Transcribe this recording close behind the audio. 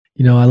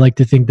I like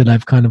to think that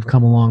I've kind of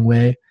come a long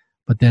way,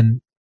 but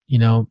then, you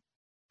know,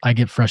 I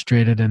get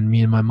frustrated and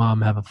me and my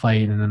mom have a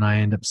fight and then I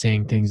end up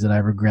saying things that I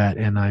regret.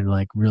 And I'm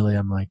like,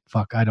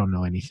 fuck, I don't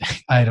know anything.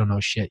 I don't know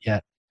shit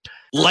yet.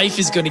 Life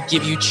is going to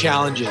give you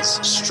challenges,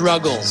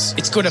 struggles.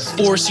 It's going to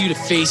force you to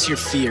face your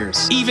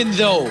fears. Even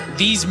though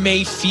these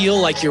may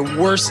feel like your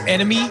worst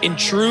enemy, in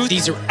truth,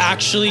 these are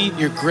actually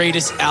your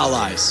greatest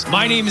allies.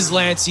 My name is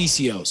Lance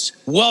Essios.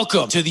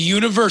 Welcome to the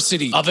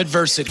University of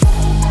Adversity.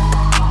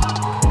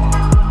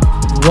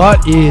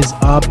 What is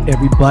up,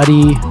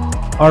 everybody?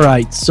 All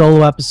right,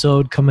 solo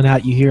episode coming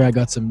at you here. I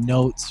got some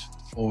notes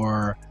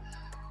for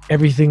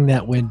everything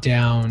that went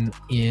down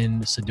in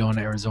Sedona,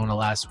 Arizona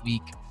last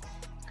week.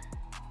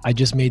 I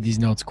just made these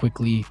notes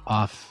quickly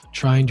off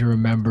trying to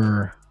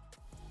remember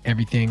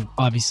everything.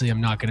 Obviously,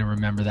 I'm not going to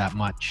remember that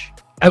much.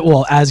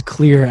 Well, as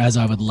clear as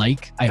I would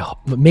like.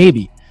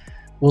 Maybe.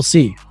 We'll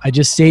see. I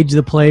just saged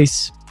the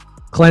place,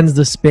 cleansed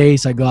the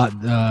space. I got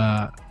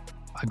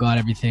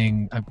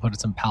everything. I put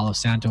some Palo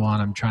Santo on.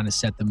 I'm trying to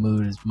set the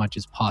mood as much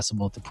as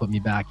possible to put me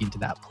back into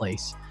that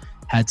place.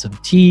 Had some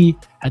tea,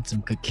 had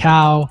some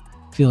cacao,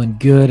 feeling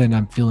good, and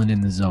I'm feeling in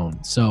the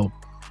zone. So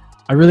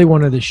I really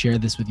wanted to share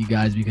this with you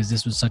guys because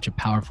this was such a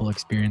powerful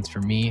experience for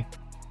me.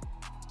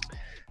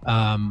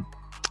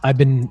 I've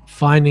been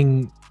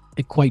finding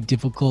it quite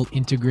difficult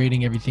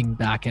integrating everything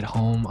back at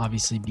home,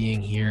 obviously being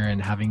here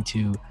and having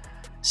to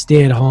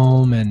stay at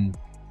home and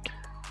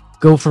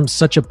go from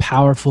such a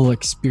powerful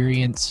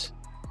experience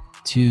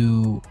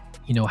to,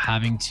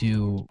 having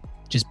to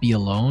just be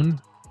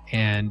alone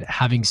and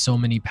having so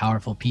many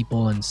powerful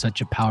people and such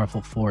a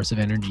powerful force of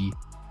energy.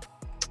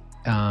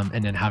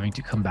 And then having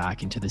to come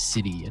back into the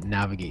city and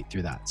navigate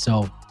through that.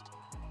 So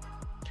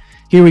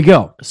here we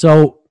go.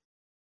 So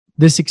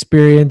this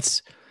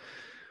experience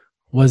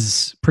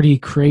was pretty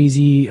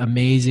crazy,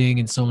 amazing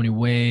in so many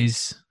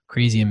ways.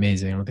 Crazy,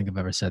 amazing. I don't think I've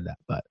ever said that,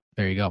 but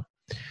there you go.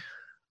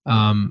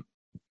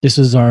 This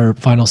was our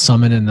final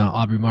summit in the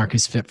Aubrey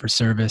Marcus Fit for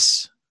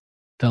Service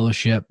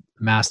Fellowship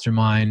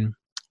Mastermind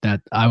that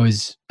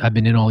I've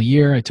been in all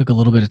year. I took a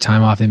little bit of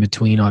time off in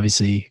between.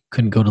 Obviously,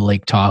 couldn't go to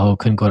Lake Tahoe,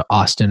 couldn't go to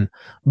Austin,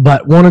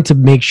 but wanted to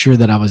make sure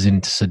that I was in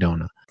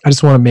Sedona. I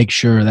just want to make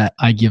sure that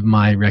I give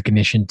my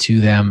recognition to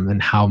them and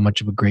how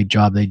much of a great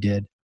job they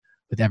did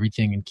with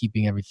everything and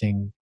keeping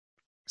everything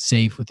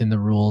safe within the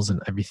rules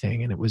and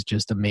everything. And it was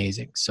just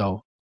amazing.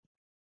 So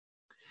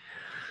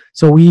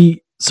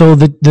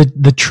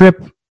the trip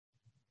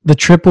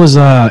was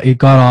it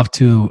got off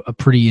to a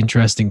pretty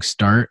interesting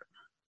start.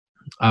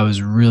 I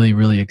was really,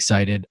 really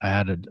excited.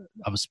 I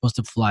was supposed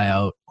to fly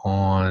out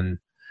on,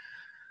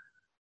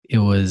 it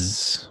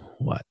was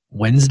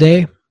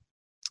Wednesday.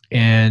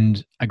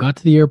 And I got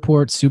to the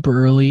airport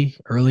super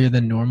earlier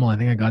than normal. I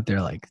think I got there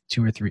like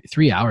 2 or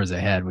 3 hours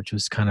ahead, which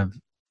was kind of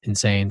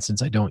insane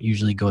since I don't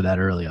usually go that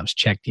early. I was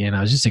checked in.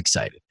 I was just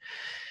excited.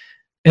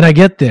 And I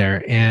get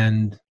there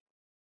and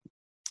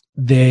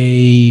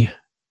they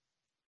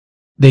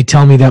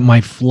tell me that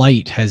my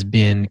flight has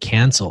been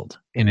canceled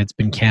and it's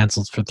been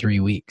canceled for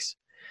 3 weeks.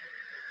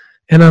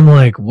 And I'm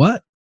like,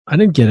 what? I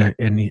didn't get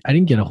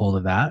a hold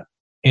of that.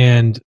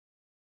 And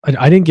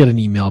I didn't get an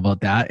email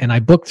about that. And I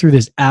booked through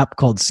this app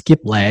called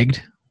SkipLagged,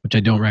 which I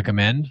don't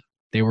recommend.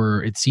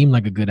 It seemed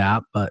like a good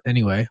app, but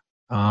anyway,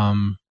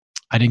 I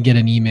didn't get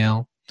an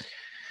email.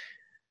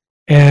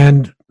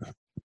 And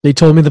they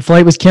told me the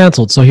flight was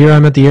canceled. So here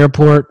I'm at the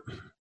airport,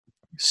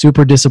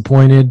 super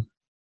disappointed.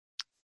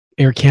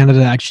 Air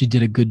Canada actually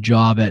did a good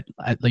job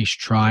at least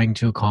trying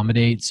to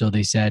accommodate. So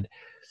they said,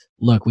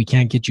 look, we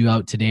can't get you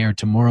out today or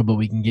tomorrow, but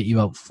we can get you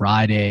out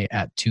Friday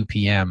at 2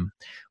 p.m.,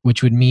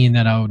 which would mean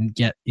that I would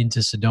get into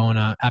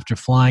Sedona after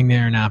flying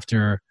there and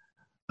after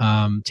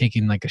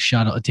taking like a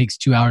shuttle. It takes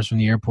 2 hours from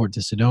the airport to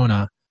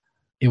Sedona.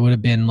 It would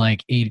have been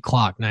like 8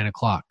 o'clock, 9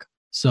 o'clock.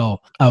 So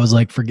I was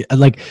like,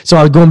 so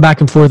I was going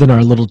back and forth in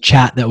our little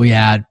chat that we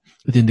had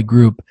within the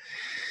group.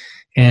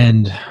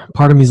 And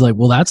part of me is like,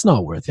 well, that's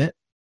not worth it.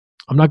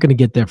 I'm not going to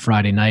get there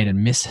Friday night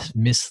and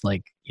miss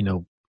like,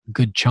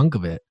 good chunk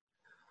of it.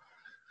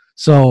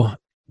 So,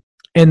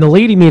 and the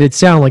lady made it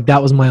sound like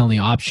that was my only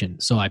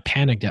option. So I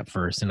panicked at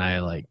first and I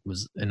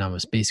was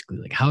basically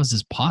like, how is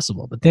this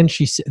possible? But then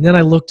then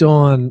I looked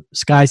on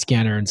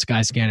Skyscanner and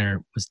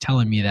Skyscanner was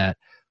telling me that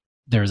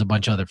there's a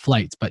bunch of other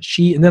flights,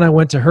 and then I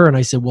went to her and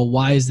I said, well,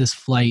 why is this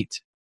flight?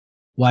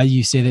 Why do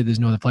you say that there's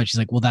no other flight? She's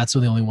like, well, that's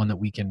the only one that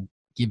we can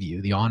give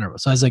you, the honor.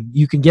 So I was like,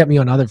 you can get me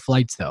on other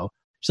flights though.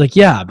 She's like,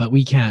 yeah, but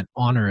we can't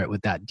honor it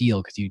with that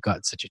deal because you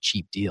got such a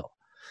cheap deal,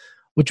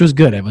 which was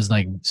good. It was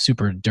like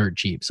super dirt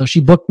cheap. So she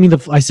booked me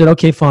I said,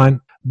 okay, fine.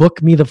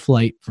 Book me the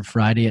flight for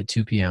Friday at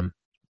 2 p.m.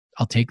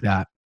 I'll take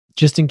that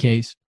just in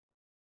case.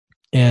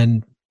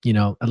 And,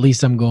 at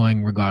least I'm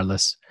going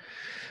regardless.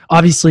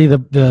 Obviously,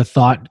 the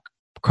thought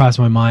crossed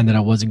my mind that I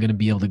wasn't going to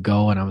be able to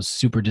go and I was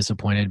super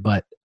disappointed,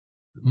 but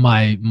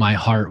my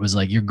heart was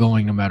like, you're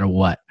going no matter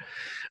what.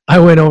 I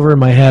went over in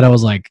my head. I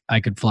was like, I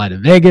could fly to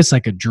Vegas. I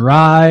could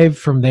drive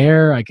from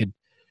there. I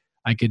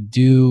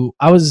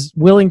was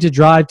willing to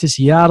drive to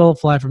Seattle,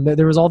 fly from there.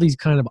 There was all these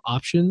kind of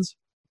options.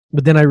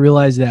 But then I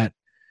realized that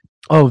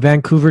Oh,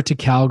 Vancouver to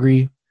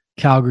Calgary,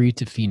 Calgary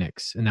to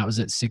Phoenix, and that was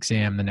at 6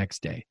 a.m. the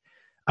next day.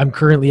 I'm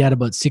currently at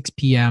about 6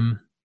 p.m.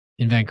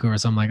 in Vancouver,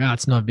 so I'm like,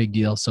 it's not a big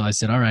deal. So I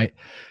said, all right,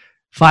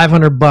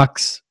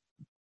 $500.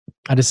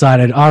 I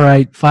decided, all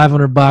right,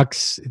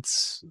 $500.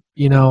 It's,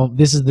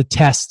 this is the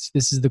test.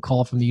 This is the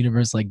call from the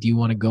universe. Like, do you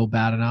want to go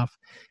bad enough?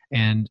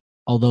 And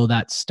although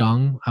that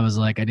stung, I was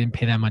like, I didn't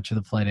pay that much for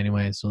the flight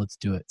anyway, so let's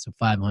do it. So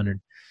 500.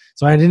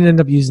 So I didn't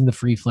end up using the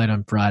free flight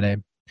on Friday.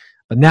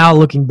 But now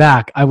looking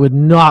back, I would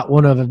not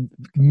want to have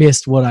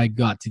missed what I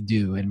got to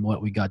do and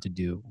what we got to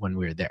do when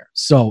we were there.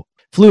 So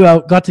flew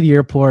out, got to the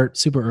airport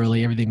super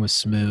early. Everything was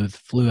smooth.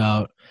 Flew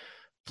out.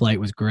 Flight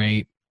was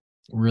great.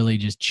 Really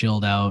just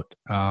chilled out.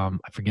 I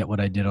forget what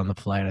I did on the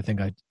flight. I think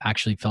I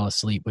actually fell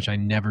asleep, which I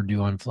never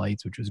do on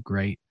flights, which was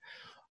great.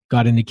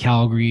 Got into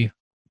Calgary,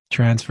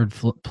 transferred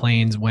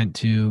planes, went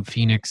to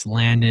Phoenix,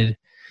 landed,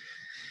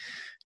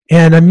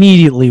 and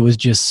immediately was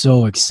just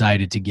so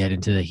excited to get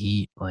into the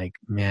heat. Like,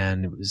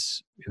 man, it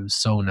was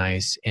so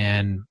nice.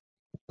 And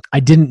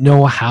I didn't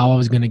know how I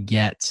was going to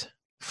get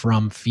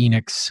from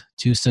Phoenix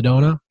to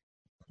Sedona.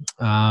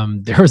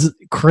 There was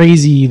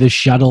crazy, the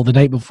shuttle the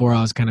night before.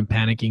 I was kind of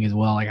panicking as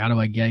well. Like, how do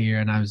I get here?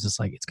 And I was just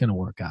like, it's going to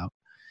work out.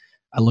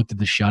 I looked at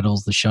the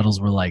shuttles. The shuttles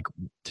were like,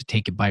 to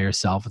take it by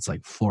yourself, it's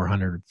like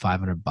 $400,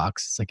 $500.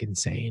 It's like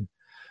insane.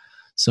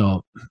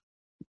 So,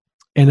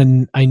 and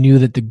then I knew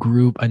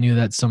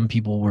that some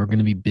people were going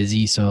to be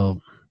busy.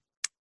 So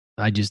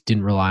I just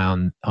didn't rely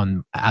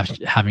on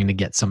having to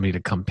get somebody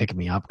to come pick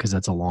me up, because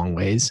that's a long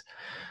ways.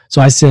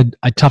 So I said,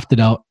 I toughed it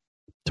out,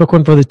 took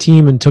one for the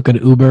team and took an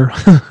Uber.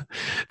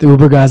 The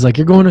Uber guy's like,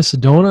 you're going to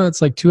Sedona?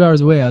 It's like 2 hours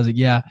away. I was like,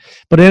 yeah.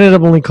 But it ended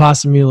up only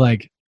costing me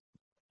like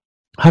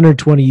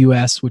 120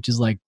 US, which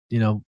is like,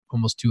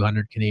 almost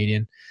 200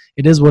 Canadian.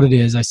 It is what it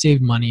is. I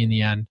saved money in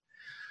the end.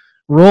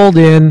 Rolled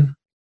in,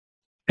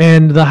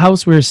 and the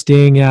house we were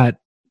staying at,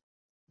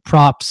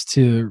 props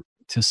to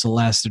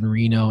Celeste and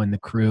Reno and the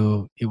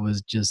crew. It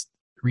was just,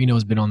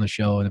 Reno's been on the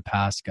show in the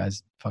past.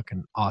 Guy's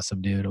fucking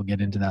awesome dude. We'll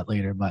get into that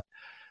later. But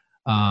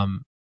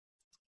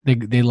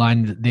they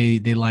lined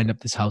up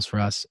this house for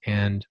us,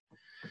 and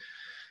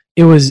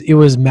it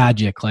was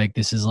magic. Like,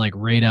 this is like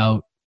right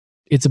out.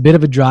 It's a bit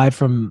of a drive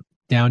from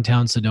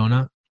downtown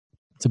Sedona.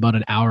 It's about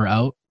an hour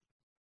out.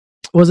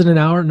 Was it an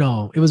hour?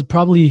 No, it was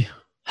probably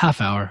half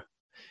hour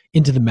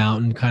into the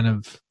mountain kind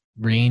of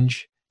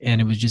range, and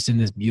it was just in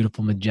this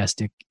beautiful,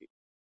 majestic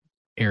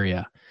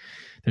area.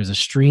 There's a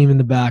stream in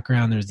the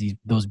background. There's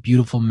those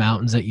beautiful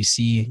mountains that you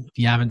see. If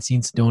you haven't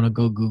seen Sedona,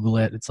 go Google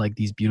it. It's like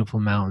these beautiful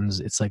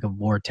mountains. It's like a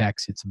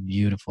vortex. It's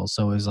beautiful.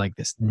 So it was like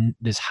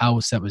this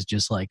house that was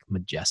just like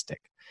majestic.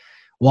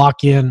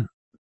 Walk in,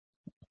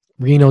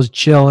 Reno's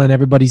chilling.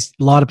 A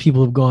lot of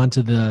people have gone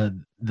to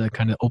the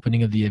kind of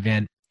opening of the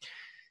event.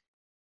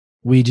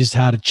 We just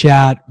had a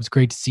chat. It was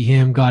great to see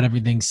him. Got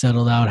everything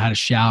settled out, had a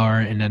shower,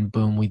 and then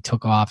boom, we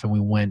took off and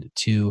we went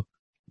to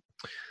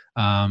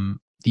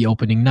the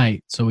opening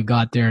night. So we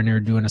got there and they were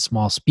doing a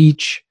small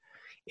speech,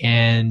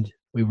 and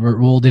we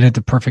rolled in at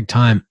the perfect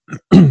time.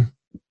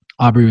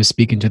 Aubrey was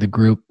speaking to the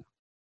group,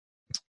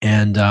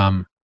 and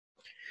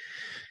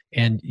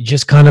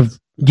just kind of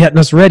getting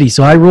us ready.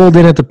 So I rolled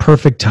in at the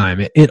perfect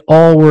time. It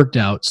all worked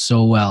out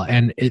so well.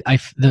 And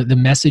the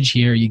message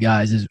here, you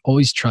guys, is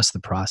always trust the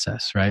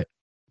process, right?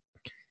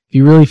 If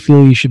you really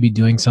feel you should be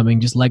doing something,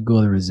 just let go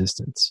of the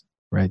resistance,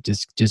 right?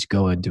 Just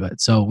go and do it.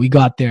 So we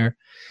got there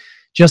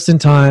just in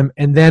time,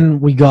 and then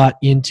we got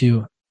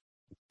into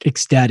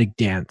ecstatic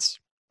dance.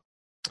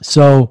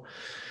 So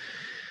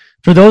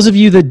for those of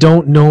you that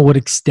don't know what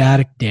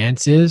ecstatic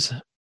dance is,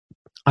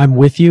 I'm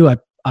with you.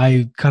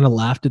 I kind of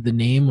laughed at the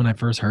name when I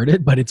first heard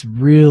it, but it's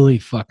really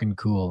fucking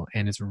cool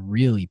and it's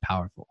really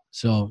powerful.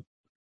 So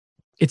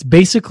it's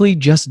basically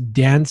just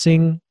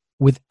dancing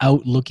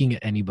without looking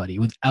at anybody,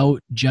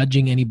 without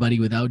judging anybody,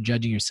 without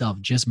judging yourself,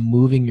 just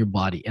moving your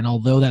body. And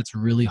although that's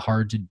really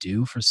hard to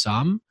do for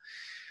some,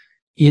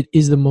 it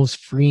is the most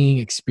freeing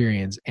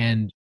experience.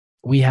 And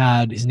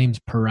his name's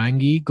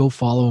Parangi. Go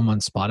follow him on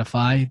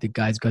Spotify. The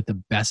guy's got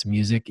the best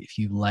music. If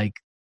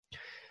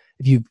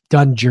you've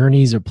done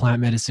journeys or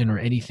plant medicine or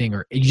anything,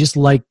 or you just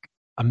like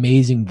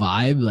amazing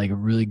vibe, like a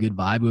really good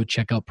vibe, go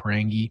check out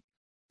Parangi,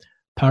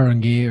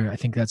 or I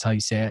think that's how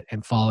you say it,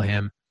 and follow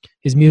him.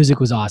 His music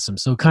was awesome.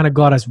 So it kind of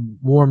got us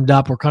warmed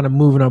up. We're kind of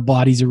moving our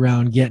bodies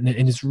around, getting it.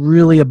 And it's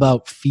really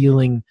about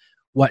feeling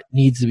what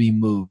needs to be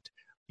moved.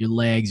 Your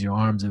legs, your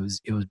arms. It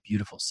was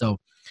beautiful. So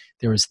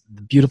there was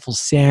the beautiful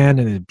sand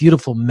and the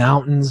beautiful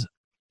mountains.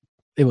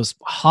 It was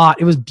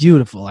hot. It was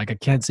beautiful. Like, I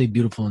can't say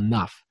beautiful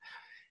enough.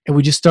 And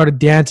we just started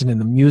dancing,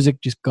 and the music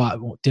just got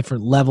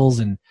different levels.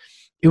 And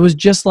it was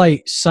just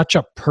like such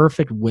a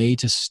perfect way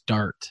to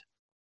start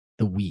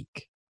the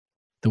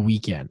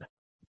weekend.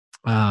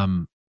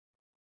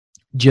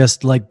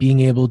 Just like being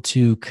able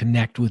to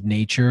connect with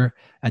nature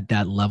at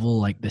that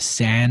level, like the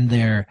sand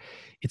there,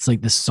 it's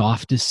like the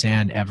softest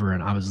sand ever.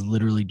 And I was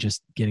literally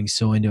just getting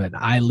so into it. And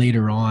I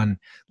later on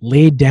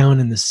laid down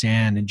in the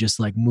sand and just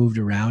like moved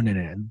around in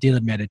it and did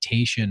a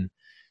meditation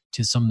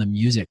to some of the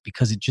music,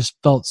 because it just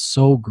felt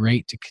so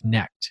great to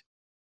connect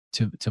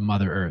to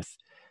Mother Earth,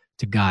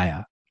 to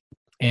Gaia.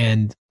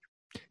 And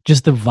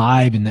just the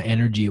vibe and the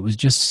energy, it was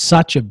just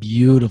such a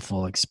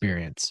beautiful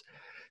experience.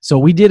 So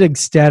we did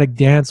ecstatic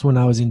dance when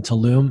I was in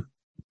Tulum.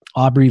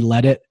 Aubrey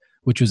led it,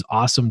 which was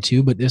awesome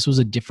too, but this was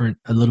a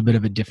little bit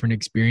of a different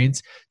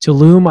experience.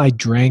 Tulum, I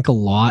drank a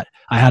lot.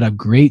 I had a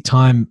great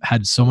time,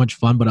 had so much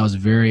fun, but I was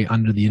very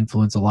under the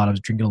influence a lot. I was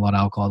drinking a lot of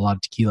alcohol, a lot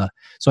of tequila.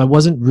 So I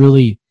wasn't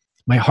really,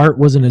 my heart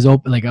wasn't as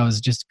open. Like I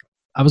was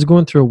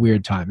going through a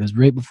weird time. It was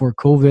right before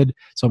COVID.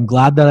 So I'm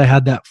glad that I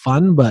had that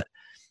fun. But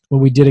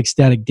when we did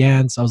ecstatic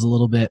dance, I was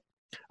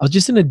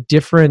just in a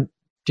different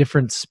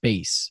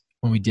space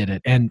when we did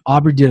it. And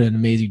Aubrey did an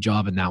amazing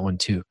job in that one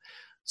too.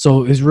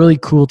 So it was really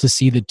cool to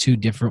see the two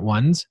different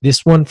ones.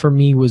 This one for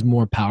me was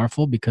more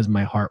powerful because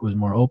my heart was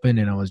more open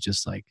and I was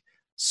just like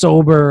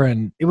sober,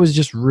 and it was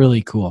just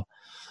really cool.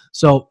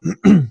 So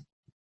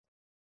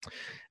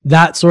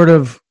that sort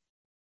of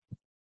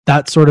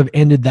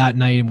ended that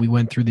night, and we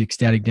went through the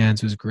ecstatic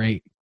dance. It was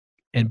great.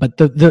 But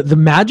the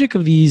magic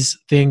of these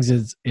things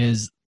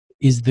is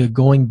the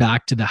going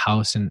back to the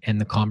house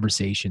and the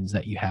conversations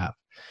that you have,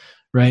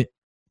 right?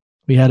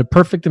 We had a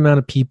perfect amount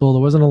of people.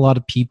 There wasn't a lot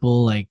of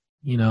people, like,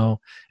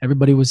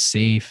 everybody was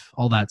safe,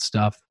 all that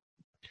stuff.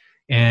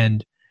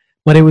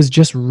 But it was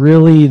just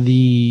really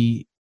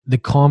the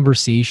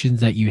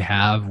conversations that you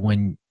have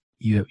when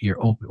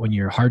you're open, when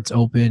your heart's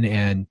open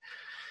and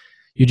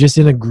you're just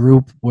in a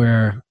group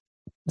where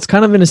it's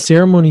kind of in a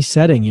ceremony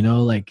setting,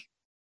 like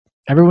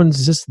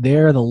everyone's just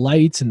there, the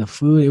lights and the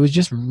food. It was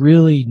just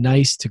really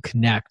nice to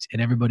connect,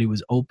 and everybody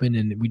was open,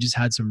 and we just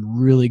had some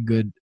really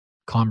good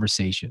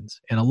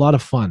conversations and a lot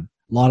of fun,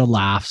 a lot of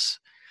laughs.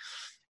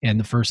 And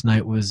the first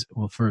night was,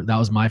 that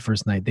was my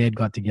first night. They had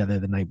got together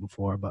the night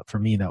before, but for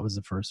me, that was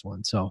the first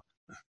one. So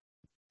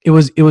it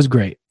was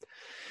great.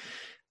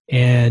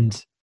 And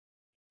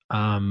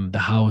the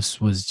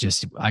house was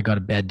just, I got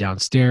a bed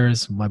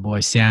downstairs. My boy,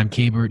 Sam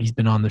Cabert, he's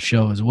been on the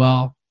show as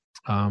well.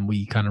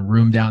 We kind of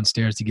roomed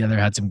downstairs together,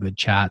 had some good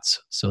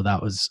chats. So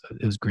it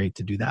was great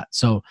to do that.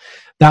 So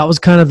that was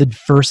kind of the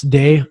first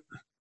day,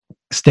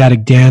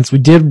 ecstatic dance. We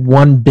did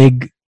one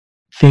big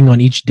thing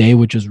on each day,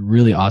 which was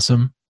really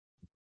awesome.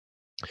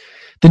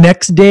 The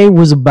next day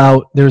was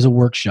there's a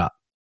workshop,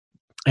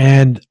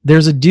 and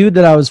there's a dude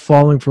that I was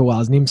following for a while.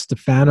 His name's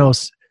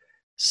Stefanos,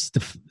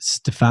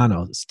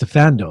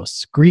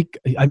 Greek.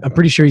 I'm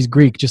pretty sure he's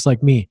Greek, just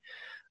like me.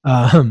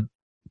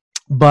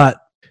 But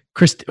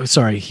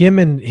him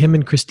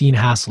and Christine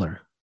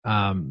Hassler,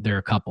 they're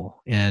a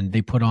couple, and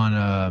they put on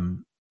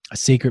a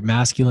sacred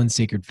masculine,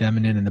 sacred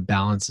feminine, and the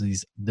balance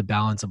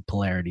of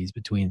polarities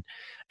between.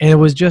 And it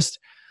was just,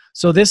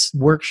 so this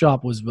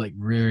workshop was like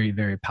very,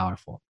 very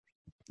powerful.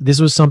 This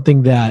was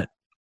something that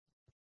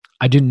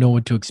I didn't know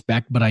what to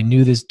expect, but I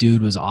knew this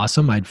dude was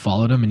awesome. I'd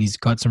followed him, and he's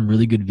got some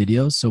really good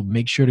videos. So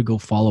make sure to go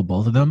follow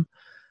both of them.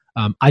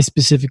 I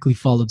specifically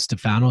followed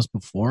Stefanos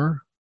before.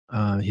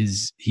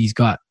 He's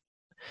got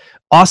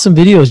awesome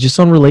videos just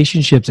on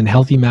relationships and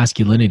healthy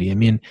masculinity. I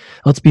mean,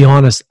 let's be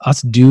honest,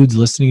 us dudes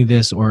listening to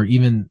this, or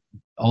even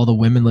all the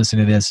women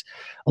listening to this,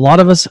 a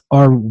lot of us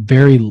are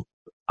very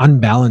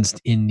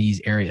unbalanced in these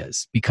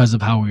areas because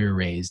of how we were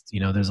raised.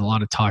 There's a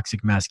lot of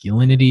toxic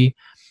masculinity.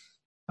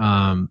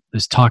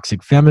 There's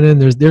toxic feminine.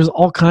 There's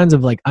all kinds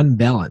of like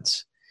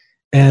unbalance.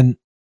 And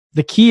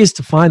the key is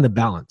to find the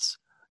balance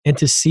and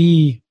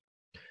to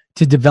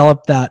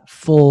develop that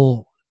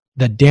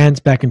dance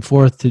back and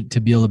forth to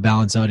be able to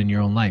balance out in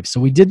your own life. So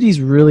we did these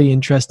really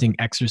interesting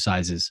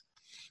exercises,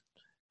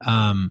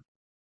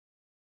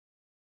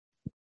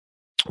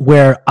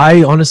 where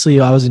I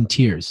was in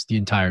tears the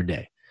entire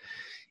day.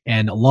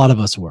 And a lot of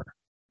us were.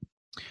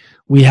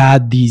 We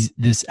had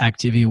this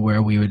activity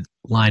where we would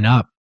line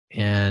up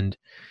and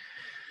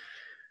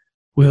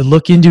we would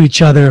look into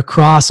each other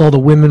across, all the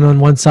women on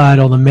one side,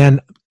 all the men.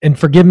 And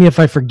forgive me if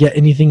I forget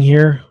anything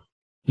here.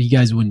 You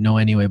guys wouldn't know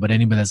anyway, but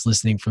anybody that's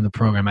listening from the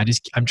program,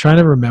 I'm trying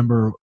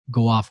to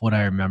go off what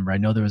I remember. I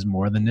know there was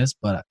more than this,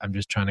 but I'm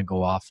just trying to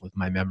go off with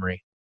my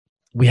memory.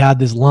 We had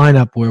this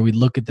lineup where we'd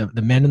look at the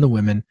men and the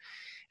women,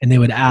 and they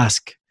would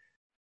ask,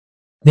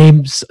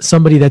 name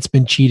somebody that's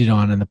been cheated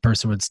on, and the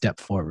person would step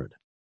forward.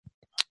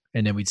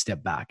 And then we'd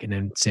step back and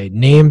then say,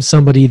 name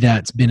somebody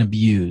that's been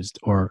abused,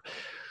 or,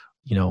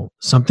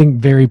 something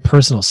very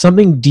personal,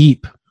 something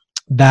deep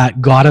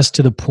that got us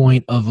to the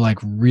point of like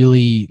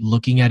really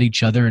looking at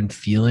each other and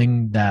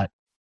feeling that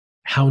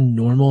how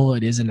normal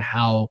it is and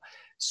how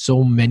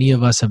so many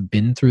of us have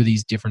been through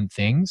these different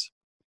things.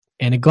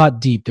 And it got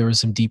deep. There were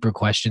some deeper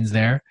questions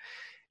there,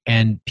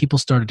 and people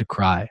started to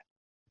cry.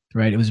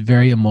 Right. It was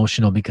very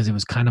emotional because it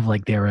was kind of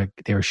like they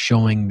were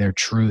showing their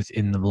truth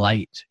in the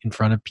light in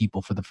front of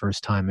people for the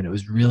first time. And it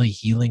was really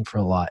healing for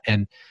a lot.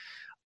 And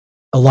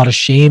a lot of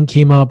shame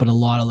came up, and a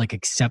lot of like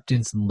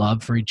acceptance and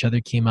love for each other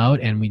came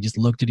out. And we just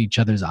looked at each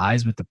other's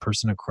eyes with the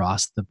person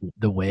across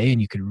the way. And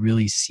you could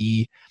really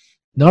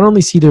not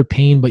only see their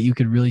pain, but you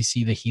could really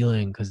see the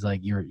healing, because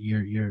like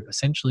you're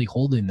essentially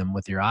holding them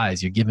with your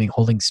eyes. You're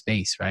holding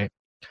space, right?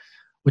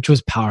 Which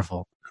was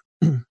powerful.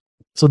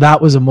 So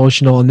that was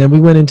emotional. And then we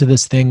went into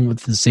this thing with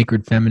the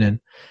sacred feminine.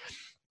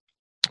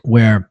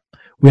 where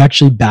we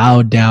actually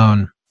bowed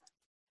down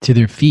to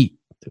their feet.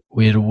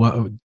 We had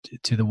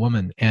to the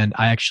woman, and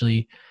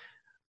it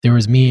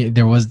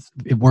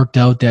worked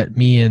out that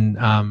me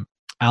and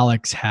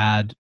Alex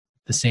had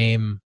the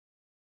same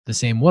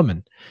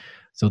woman.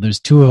 So there's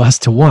two of us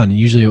to one.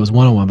 Usually it was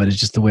 1-on-1, but it's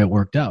just the way it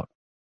worked out.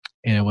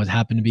 And it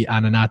happened to be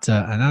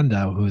Ananta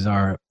Ananda, who's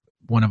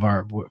one of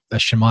a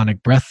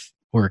shamanic breath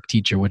work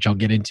teacher, which I'll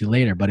get into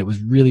later. But it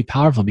was really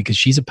powerful because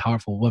she's a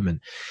powerful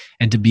woman,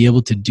 and to be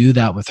able to do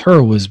that with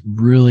her was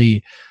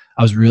really,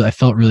 I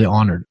felt really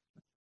honored.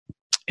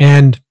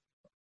 And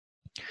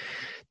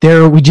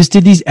we just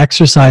did these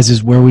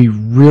exercises where we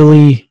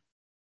really,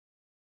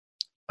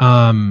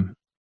 how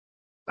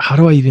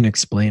do I even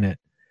explain it?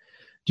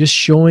 Just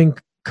showing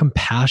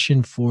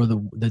compassion for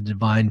the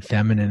divine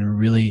feminine, and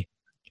really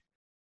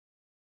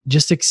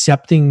just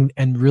accepting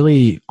and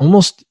really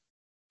almost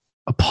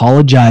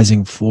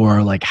apologizing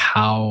for like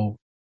how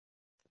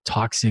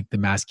toxic the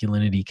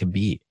masculinity can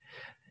be,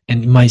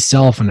 and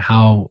myself, and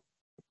how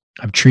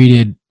I've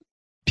treated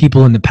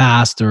people in the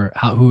past, or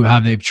how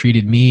they've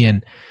treated me.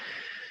 And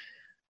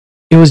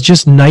it was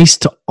just nice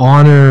to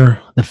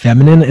honor the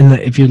feminine. And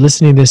if you're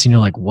listening to this and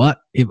you're like, what?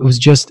 It was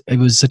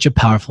such a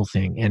powerful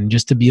thing. And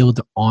just to be able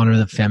to honor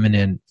the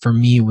feminine for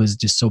me was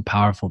just so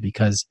powerful,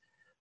 because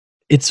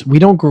we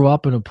don't grow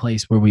up in a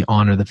place where we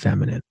honor the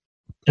feminine.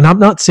 And I'm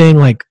not saying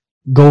like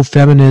go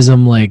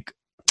feminism, like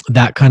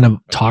that kind of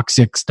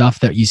toxic stuff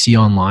that you see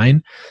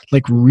online,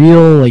 like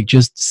real, like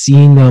just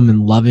seeing them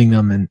and loving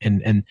them,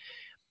 and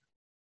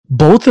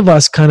both of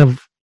us kind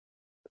of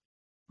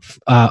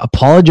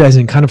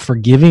apologizing, kind of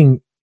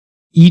forgiving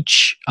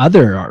each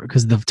other,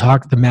 because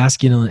the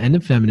masculine and the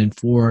feminine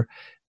for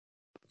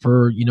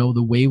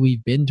the way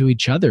we've been to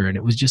each other. And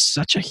it was just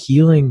such a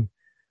healing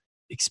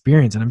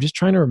experience. And I'm just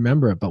trying to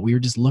remember it, but we were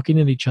just looking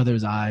at each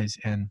other's eyes,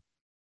 and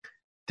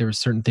there were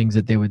certain things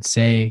that they would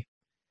say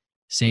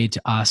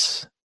to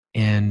us,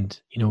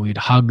 and we'd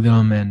hug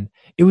them, and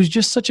it was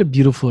just such a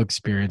beautiful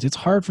experience. It's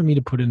hard for me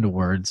to put into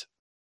words.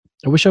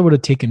 I wish I would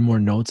have taken more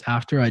notes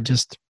after. I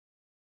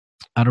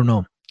don't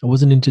know. I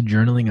wasn't into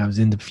journaling. I was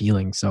into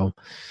feeling. So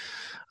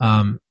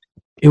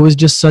it was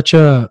just such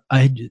a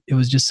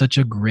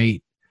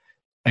great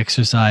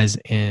exercise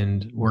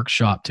and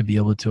workshop to be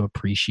able to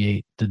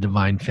appreciate the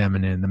divine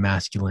feminine, the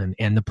masculine,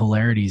 and the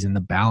polarities and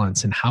the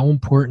balance, and how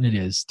important it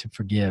is to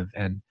forgive,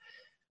 and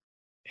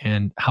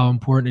how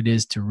important it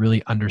is to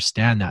really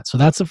understand that. So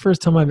that's the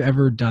first time I've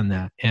ever done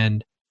that.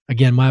 And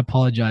again, my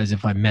apologize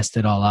if I messed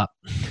it all up,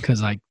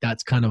 because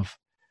that's kind of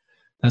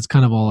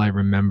all I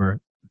remember.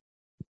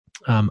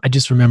 I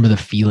just remember the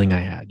feeling I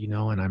had,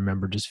 and I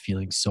remember just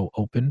feeling so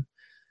open.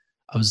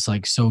 I was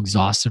like so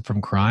exhausted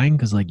from crying,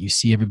 because like you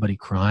see everybody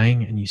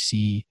crying and you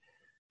see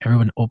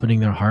everyone opening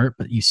their heart,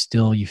 but you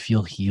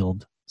feel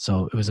healed.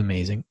 So it was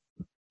amazing.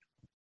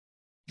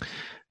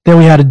 Then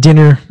we had a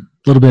dinner, a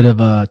little bit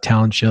of a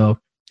talent show.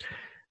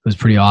 It was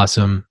pretty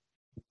awesome.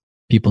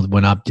 People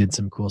went up, did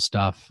some cool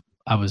stuff.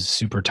 I was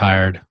super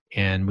tired,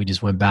 and we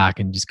just went back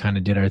and just kind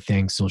of did our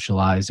thing,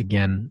 socialized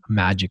again, a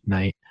magic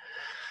night,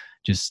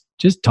 just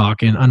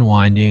talking,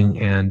 unwinding,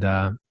 and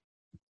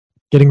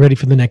getting ready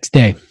for the next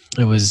day.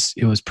 It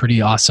was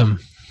pretty awesome.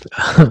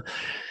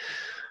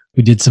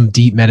 We did some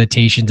deep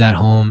meditations at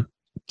home,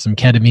 some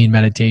ketamine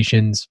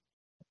meditations,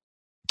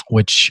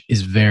 which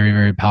is very,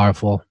 very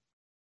powerful.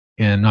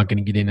 And I'm not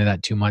going to get into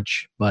that too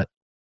much, but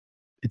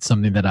it's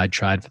something that I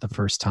tried for the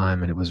first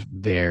time, and it was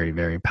very,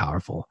 very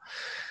powerful.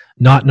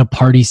 Not in a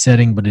party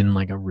setting, but in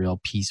like a real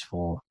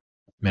peaceful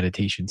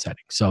meditation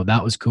setting. So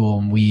that was cool.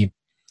 And we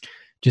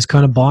just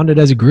kind of bonded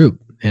as a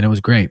group, and it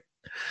was great.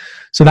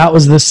 So that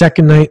was the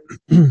second night.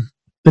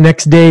 The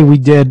next day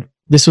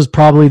this was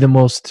probably the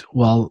most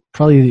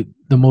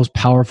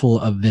powerful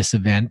of this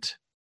event,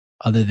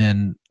 other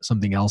than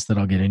something else that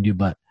I'll get into,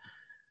 but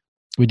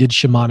we did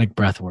shamanic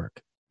breath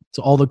work.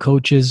 So all the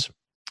coaches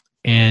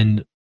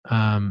and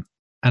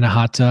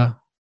Anahata,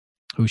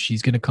 who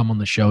she's going to come on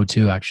the show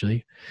too,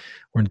 actually.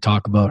 We're going to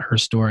talk about her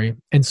story.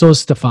 And so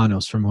is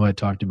Stefanos, from who I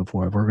talked to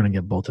before. We're going to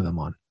get both of them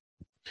on.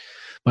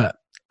 But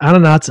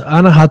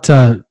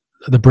Anahata,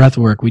 the breath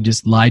work, we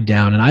just lied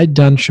down. And I'd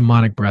done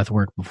shamanic breath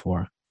work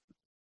before.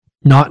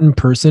 Not in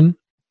person.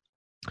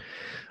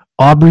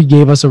 Aubrey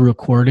gave us a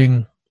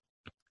recording.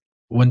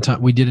 One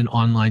time we did an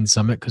online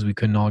summit because we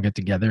couldn't all get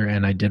together.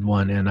 And I did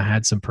one, and I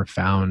had some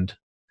profound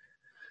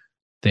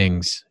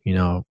things.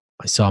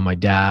 I saw my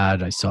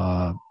dad. I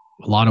saw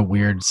a lot of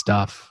weird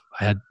stuff.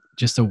 I had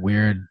just a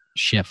weird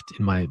shift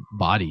in my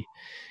body,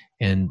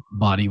 and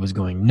body was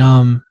going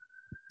numb.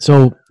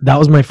 So that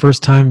was my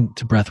first time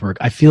to breath work.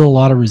 I feel a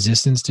lot of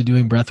resistance to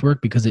doing breath work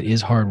because it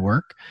is hard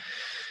work.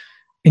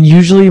 And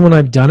usually when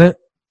I've done it,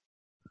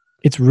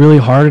 it's really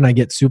hard and I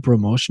get super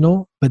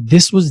emotional, but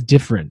this was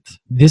different.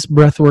 This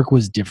breath work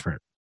was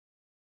different.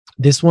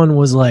 This one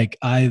was like,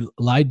 I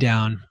lied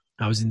down.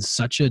 I was in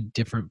such a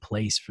different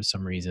place for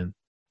some reason.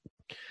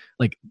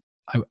 Like,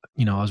 I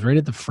was right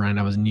at the front.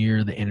 I was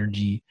near the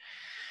energy.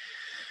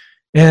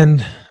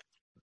 And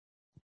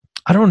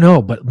I don't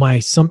know, but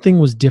something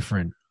was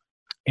different.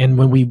 And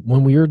when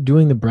we were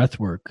doing the breath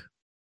work,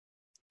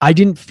 I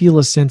didn't feel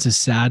a sense of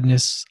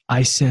sadness.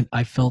 I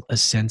felt a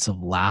sense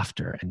of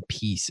laughter and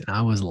peace, and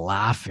I was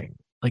laughing.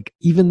 Like,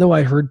 even though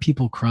I heard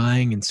people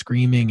crying and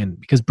screaming, and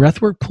because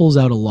breathwork pulls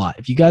out a lot.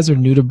 If you guys are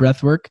new to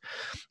breathwork,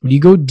 when you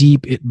go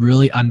deep, it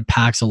really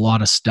unpacks a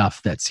lot of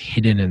stuff that's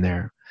hidden in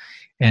there.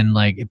 And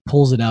like, it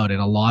pulls it out,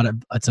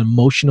 and it's an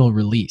emotional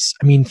release.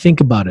 I mean,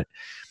 think about it.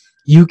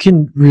 You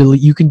can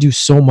do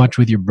so much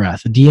with your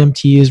breath. The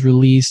DMT is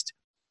released.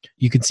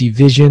 You can see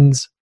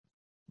visions,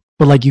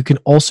 but like, you can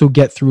also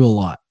get through a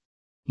lot.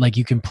 Like,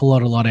 you can pull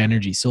out a lot of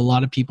energy. So a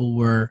lot of people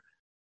were,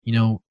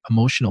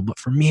 emotional, but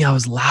for me, I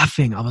was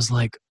laughing. I was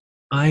like,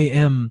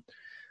 I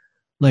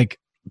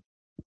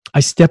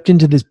stepped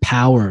into this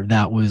power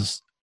that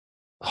was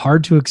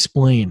hard to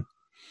explain.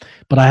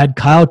 But I had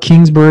Kyle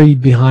Kingsbury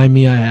behind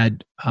me. I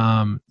had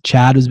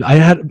Chad. I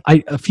had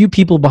a few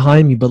people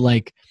behind me, but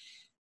like,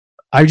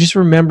 I just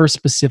remember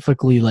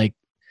specifically like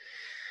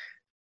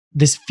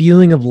this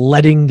feeling of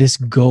letting this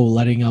go,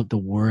 letting out the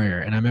warrior.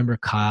 And I remember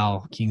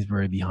Kyle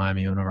Kingsbury behind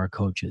me, one of our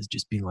coaches,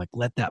 just being like,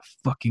 let that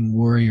fucking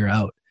warrior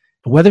out.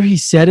 And whether he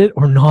said it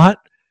or not,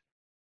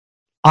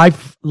 I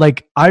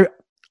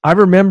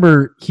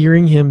remember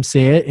hearing him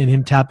say it and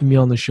him tapping me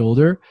on the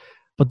shoulder.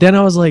 But then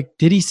I was like,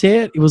 did he say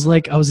it? It was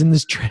like I was in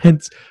this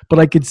trance, but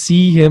I could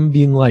see him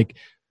being like,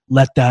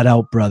 let that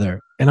out,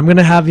 brother. And I'm going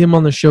to have him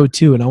on the show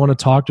too. And I want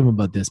to talk to him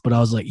about this. But I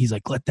was like, he's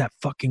like, let that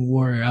fucking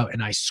warrior out.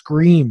 And I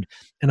screamed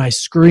and I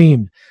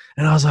screamed.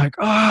 And I was like,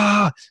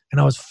 ah.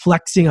 And I was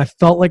flexing. I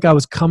felt like I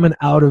was coming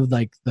out of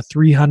like the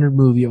 300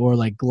 movie or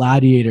like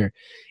Gladiator.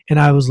 And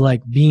I was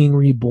like being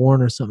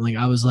reborn or something.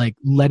 I was like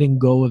letting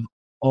go of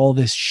all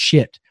this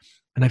shit.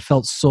 And I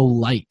felt so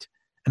light.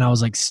 And I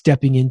was like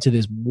stepping into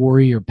this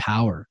warrior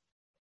power.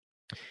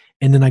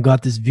 And then I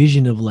got this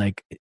vision of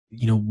like,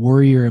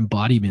 warrior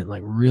embodiment,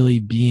 like really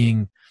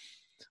being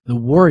the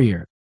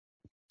warrior.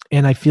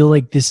 And I feel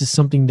like this is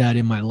something that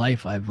in my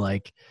life, I've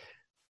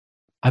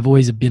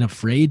always been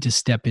afraid to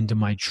step into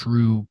my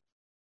true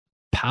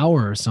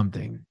power or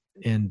something.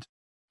 And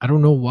I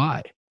don't know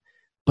why,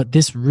 but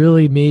this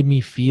really made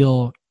me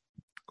feel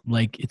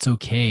like it's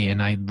okay.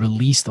 And I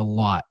released a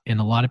lot,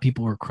 and a lot of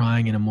people were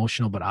crying and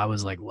emotional, but I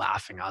was like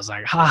laughing. I was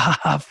like, ha ha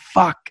ha,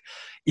 fuck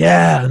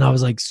yeah. And I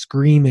was like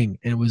screaming,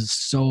 and it was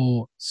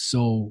so,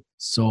 so,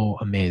 so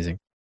amazing.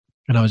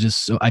 And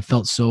I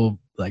felt so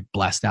like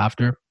blessed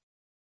after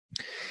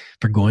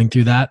for going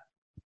through that,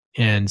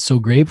 and so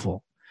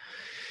grateful.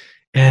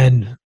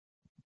 And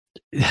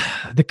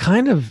the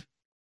kind of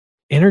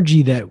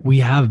energy that we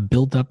have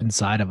built up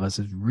inside of us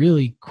is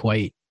really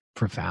quite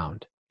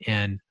profound.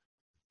 And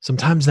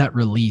sometimes that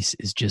release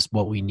is just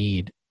what we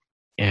need.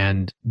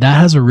 And that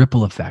has a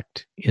ripple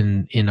effect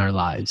in our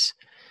lives.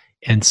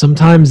 And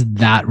sometimes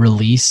that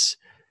release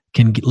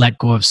can let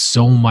go of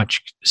so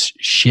much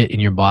shit in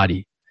your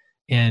body.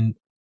 And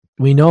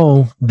we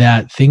know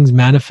that things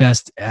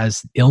manifest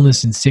as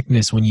illness and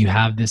sickness when you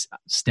have this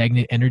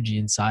stagnant energy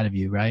inside of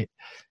you, right?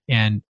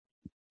 And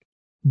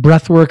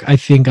breath work, I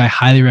think I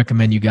highly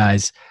recommend you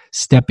guys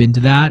step into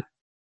that,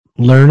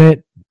 learn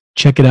it,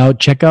 check it out.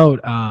 Check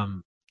out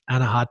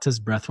Anahata's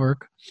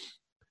breathwork.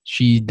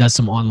 She does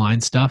some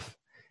online stuff,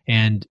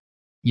 and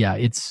yeah,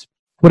 it's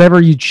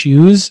whatever you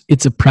choose.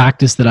 It's a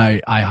practice that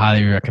I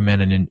highly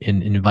recommend and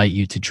invite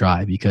you to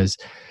try, because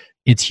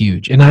it's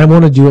huge. And I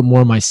want to do it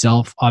more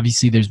myself.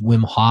 Obviously, there's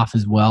Wim Hof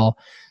as well.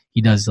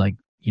 He does like,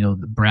 the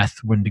breath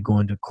when to go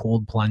into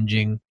cold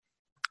plunging,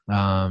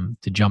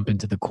 to jump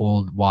into the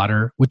cold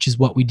water, which is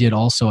what we did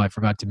also. I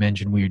forgot to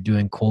mention, we were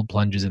doing cold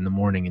plunges in the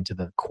morning into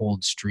the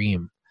cold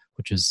stream,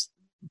 which is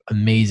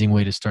amazing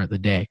way to start the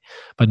day.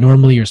 But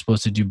normally you're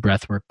supposed to do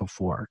breath work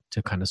before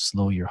to kind of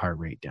slow your heart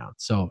rate down.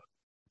 So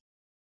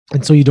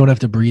you don't have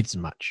to breathe as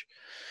much.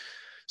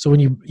 So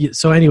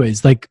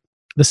anyways, like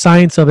the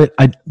science of it,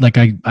 I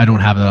don't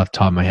have it off the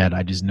top of my head.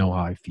 I just know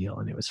how I feel,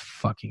 and it was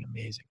fucking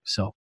amazing.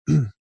 So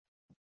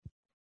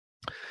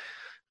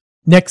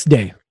next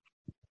day,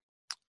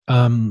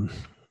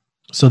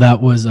 so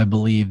that was, I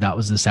believe that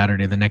was the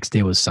Saturday. The next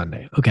day was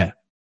Sunday. Okay.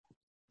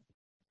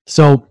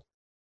 So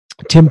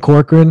Tim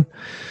Corcoran,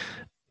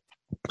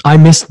 I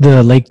missed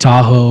the Lake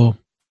Tahoe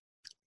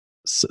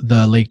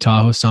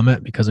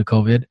summit because of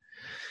COVID,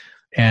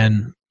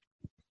 and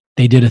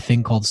they did a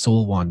thing called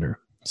Soul Wander.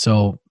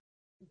 So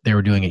they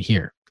were doing it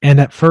here. And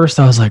at first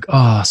I was like,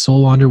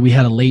 Soul Wander. We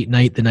had a late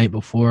night the night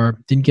before,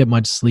 didn't get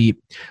much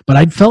sleep, but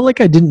I felt like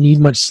I didn't need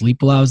much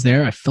sleep while I was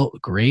there. I felt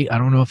great. I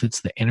don't know if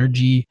it's the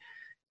energy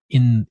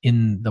in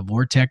the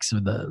vortex,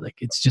 or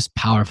it's just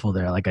powerful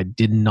there. Like, I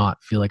did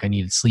not feel like I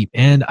needed sleep,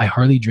 and I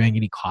hardly drank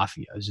any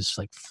coffee. I was just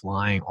like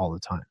flying all the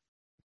time.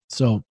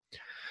 So,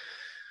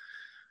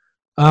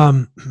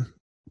 I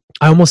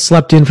almost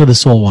slept in for the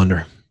Soul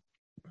Wander.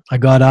 I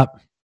got up.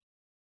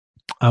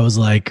 I was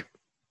like,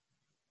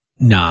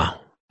 nah,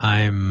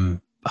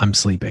 I'm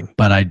sleeping.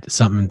 But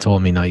something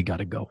told me, no, you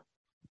gotta go.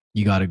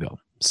 You gotta go.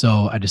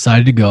 So I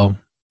decided to go,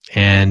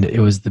 and it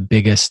was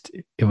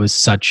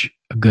such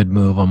a good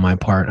move on my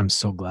part. I'm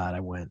so glad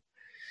I went.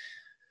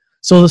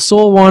 So the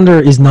Soul Wander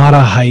is not a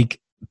hike.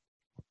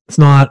 It's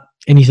not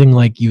anything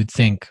like you'd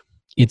think.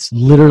 It's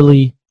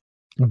literally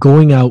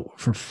going out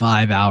for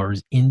 5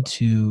 hours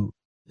into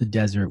the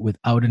desert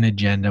without an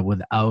agenda,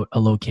 without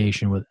a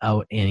location,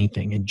 without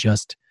anything, and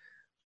just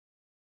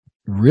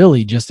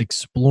really just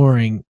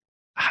exploring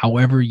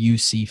however you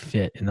see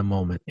fit in the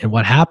moment. And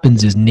what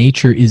happens is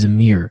nature is a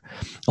mirror.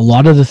 A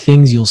lot of the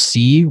things you'll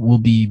see will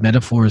be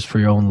metaphors for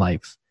your own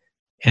life.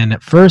 And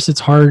at first it's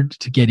hard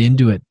to get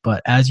into it,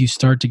 but as you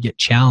start to get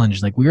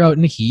challenged, like we were out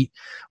in the heat,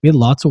 we had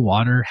lots of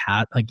water,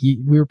 we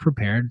were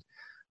prepared,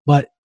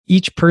 but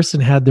each person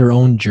had their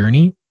own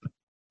journey.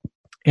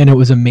 And it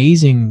was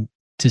amazing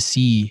to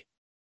see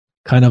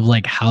kind of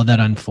like how that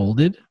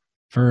unfolded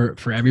for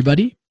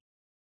everybody.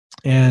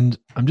 And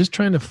I'm just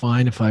trying to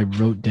find if I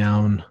wrote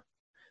down.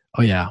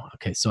 Oh yeah.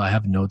 Okay. So I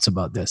have notes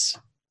about this.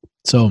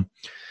 So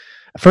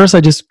at first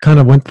I just kind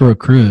of went for a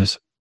cruise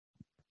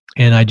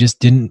and I just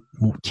didn't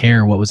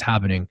care what was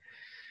happening.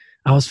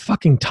 I was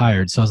fucking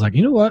tired. So I was like,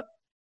 you know what?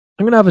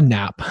 I'm going to have a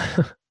nap.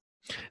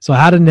 So I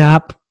had a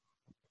nap.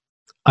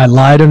 I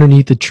lied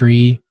underneath a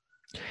tree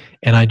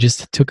and I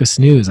just took a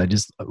snooze. I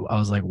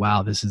was like,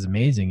 wow, this is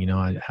amazing. You know,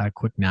 I had a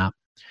quick nap.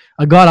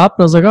 I got up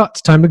and I was like, oh,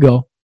 it's time to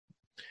go.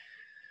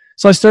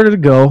 So I started to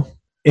go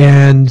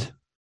and,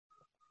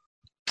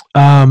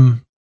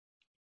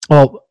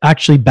 well,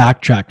 actually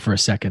backtrack for a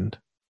second.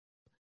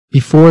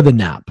 Before the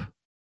nap,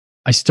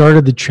 I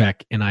started the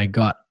trek and I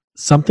got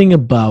something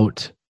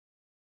about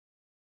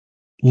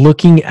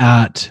looking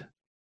at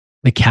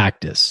the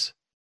cactus.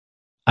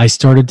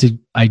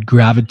 I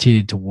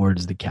gravitated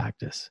towards the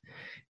cactus.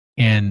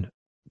 And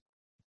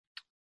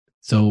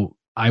so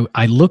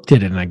I looked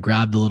at it and I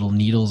grabbed the little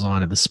needles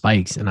on it, the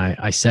spikes, and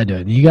I said to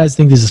it, and you guys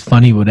think this is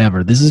funny,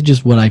 whatever. This is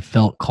just what I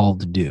felt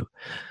called to do.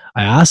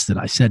 I asked it,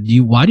 I said,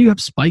 why do you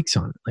have spikes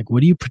on it? Like,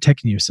 what are you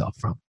protecting yourself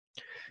from?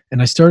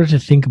 And I started to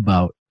think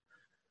about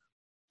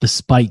the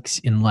spikes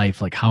in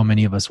life, like how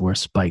many of us wear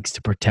spikes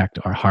to protect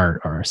our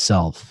heart or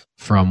ourself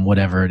from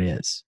whatever it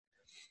is.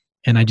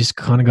 And I just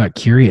kind of got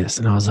curious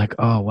and I was like,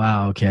 oh,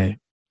 wow, okay.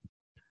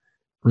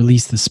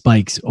 Release the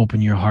spikes,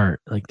 open your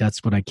heart. Like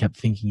that's what I kept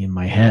thinking in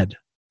my head.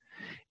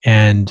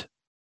 And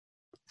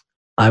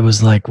I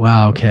was like,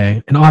 wow,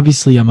 okay. And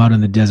obviously I'm out in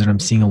the desert. I'm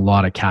seeing a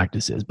lot of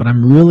cactuses, but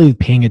I'm really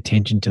paying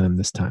attention to them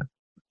this time.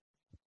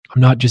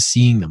 I'm not just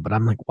seeing them, but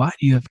I'm like, why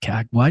do you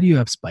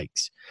have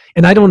spikes?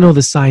 And I don't know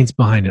the science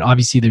behind it.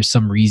 Obviously there's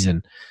some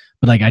reason,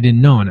 but like I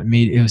didn't know. And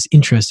it was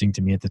interesting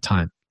to me at the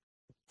time.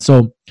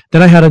 So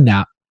then I had a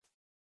nap.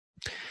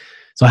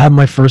 So I had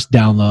my first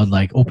download,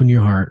 like open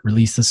your heart,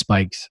 release the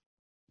spikes,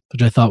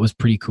 which I thought was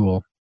pretty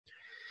cool.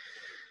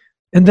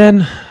 And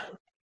then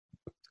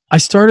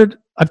I've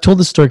told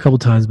this story a couple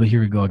times, but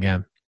here we go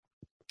again.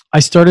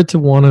 I started to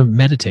want to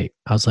meditate.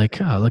 I was like,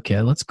 oh,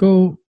 okay, let's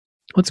go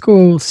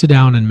sit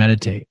down and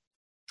meditate.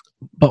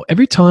 But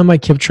every time I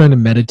kept trying to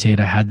meditate,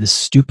 I had this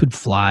stupid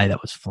fly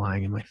that was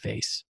flying in my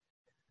face.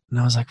 And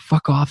I was like,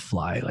 fuck off,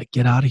 fly. Like,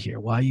 get out of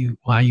here. Why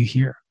are you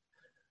here?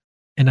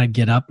 And I'd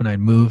get up and I'd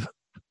move.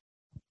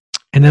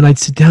 And then I'd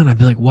sit down. I'd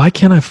be like, why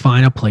can't I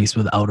find a place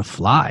without a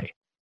fly?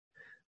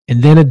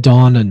 And then it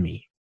dawned on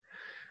me.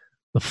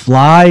 The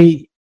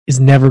fly is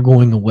never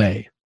going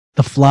away.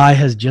 The fly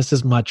has just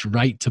as much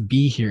right to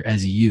be here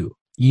as you.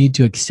 You need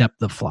to accept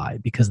the fly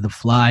because the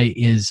fly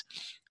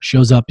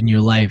shows up in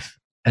your life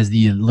as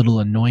the little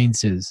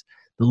annoyances,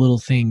 the little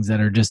things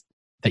that are just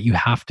that you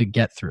have to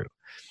get through.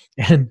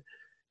 And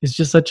it's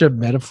just such a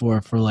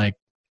metaphor for like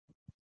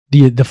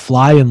the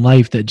fly in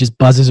life that just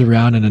buzzes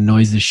around and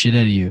annoys the shit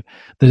out of you.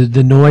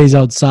 The noise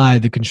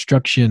outside, the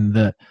construction,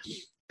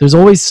 there's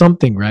always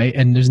something, right?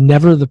 And there's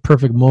never the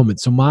perfect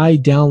moment. So my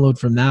download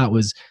from that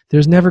was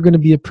there's never going to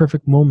be a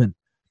perfect moment.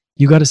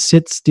 You got to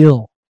sit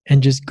still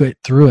and just get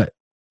through it.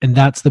 And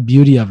that's the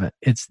beauty of it.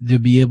 It's to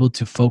be able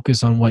to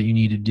focus on what you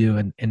need to do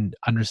and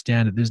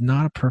understand that there's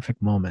not a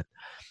perfect moment.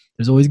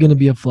 There's always going to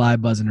be a fly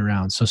buzzing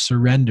around. So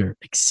surrender,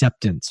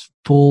 acceptance,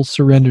 full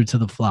surrender to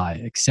the fly,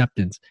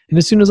 acceptance. And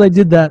as soon as I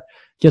did that,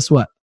 guess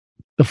what?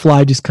 The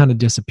fly just kind of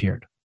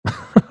disappeared.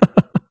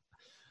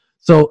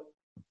 So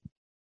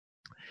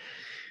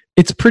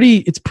it's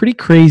pretty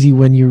crazy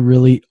when you're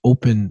really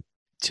open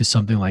to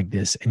something like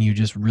this and you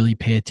just really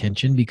pay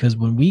attention, because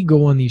when we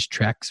go on these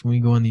treks, when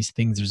we go on these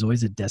things, there's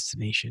always a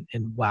destination.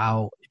 And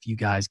wow, if you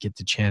guys get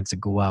the chance to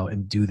go out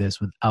and do this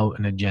without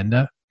an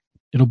agenda,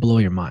 it'll blow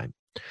your mind.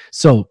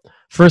 So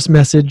first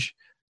message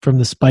from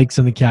the spikes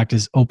and the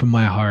cactus: open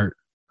my heart,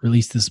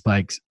 release the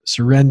spikes,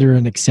 surrender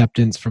and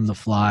acceptance from the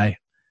fly.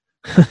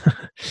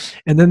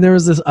 And then there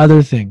was this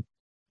other thing.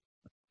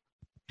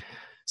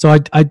 So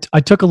I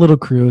took a little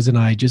cruise and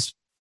I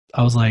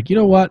was like, you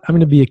know what? I'm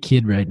going to be a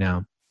kid right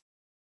now.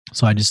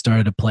 So I just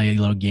started to play a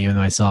little game with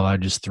myself. I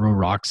would just throw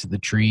rocks at the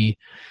tree.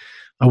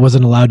 I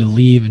wasn't allowed to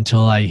leave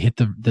until I hit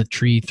the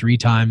tree 3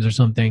 times or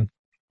something.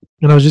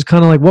 And I was just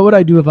kind of like, what would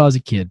I do if I was a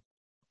kid?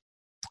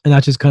 And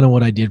that's just kind of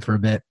what I did for a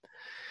bit.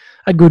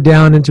 I'd go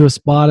down into a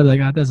spot. I'd be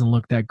like, oh, it doesn't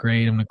look that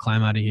great. I'm going to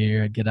climb out of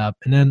here. I'd get up.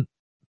 And then,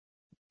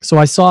 so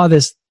I saw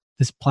this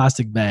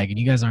plastic bag, and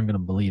you guys aren't going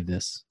to believe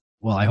this.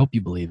 Well, I hope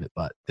you believe it,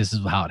 but this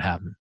is how it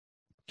happened.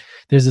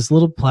 There's this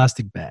little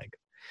plastic bag,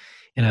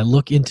 and I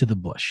look into the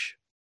bush.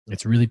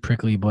 It's a really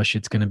prickly bush.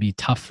 It's going to be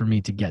tough for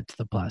me to get to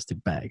the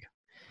plastic bag.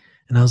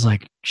 And I was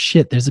like,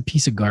 shit, there's a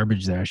piece of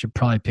garbage there. I should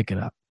probably pick it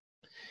up.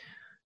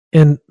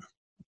 And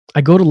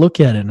I go to look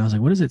at it, and I was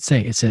like, what does it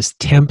say? It says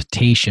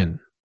temptation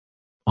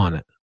on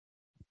it.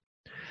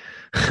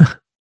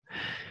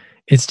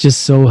 It's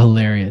just so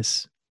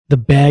hilarious. The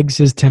bag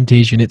says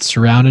temptation. It's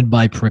surrounded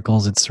by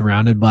prickles. It's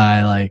surrounded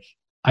by, like,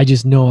 I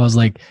just know, I was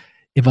like,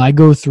 if I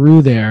go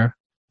through there,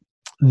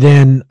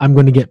 then I'm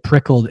going to get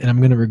prickled and I'm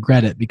going to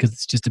regret it because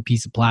it's just a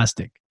piece of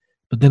plastic.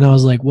 But then I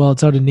was like, well,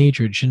 it's out of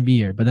nature. It shouldn't be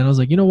here. But then I was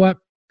like, you know what?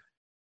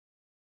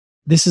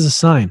 This is a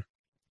sign.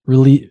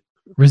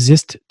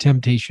 Resist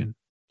temptation.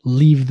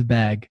 Leave the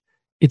bag.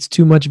 It's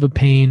too much of a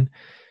pain.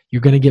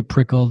 You're going to get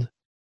prickled.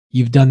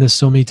 You've done this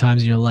so many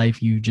times in your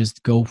life. You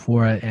just go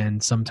for it.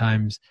 And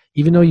sometimes,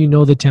 even though you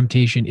know the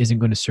temptation isn't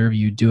going to serve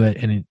you, you do it,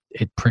 and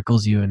it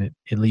prickles you, and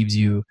it leaves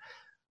you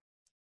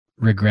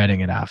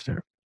regretting it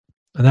after.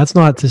 And that's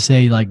not to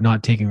say like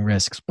not taking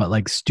risks, but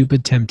like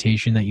stupid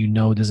temptation that you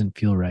know doesn't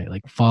feel right,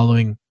 like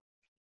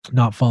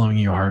not following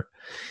your heart.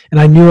 And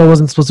I knew I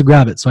wasn't supposed to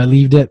grab it, so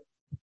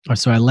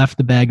I left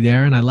the bag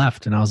there, and I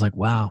left, and I was like,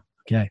 wow,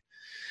 okay.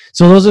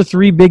 So those are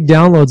 3 big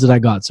downloads that I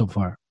got so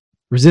far.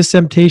 Resist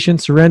temptation,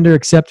 surrender,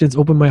 acceptance,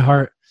 open my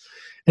heart.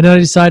 And then I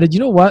decided, you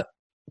know what?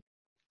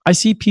 I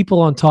see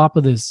people on top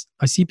of this.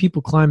 I see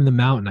people climbing the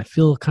mountain. I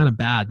feel kind of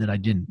bad that I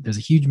didn't. There's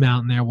a huge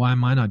mountain there. Why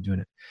am I not doing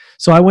it?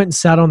 So I went and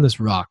sat on this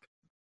rock.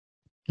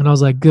 And I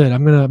was like, good,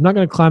 I'm not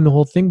going to climb the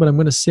whole thing, but I'm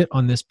going to sit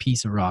on this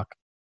piece of rock.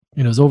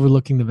 And it was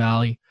overlooking the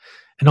valley.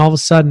 And all of a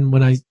sudden,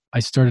 when I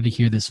started to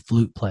hear this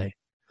flute play.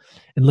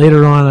 And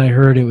later on, I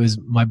heard it was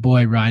my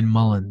boy, Ryan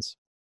Mullins.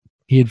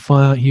 He had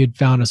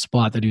found a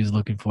spot that he was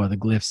looking for, the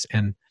glyphs.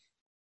 And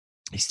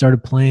he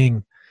started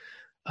playing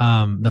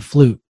the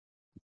flute.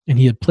 And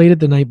he had played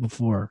it the night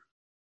before.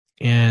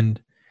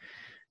 And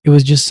it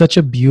was just such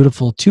a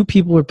beautiful, 2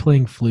 people were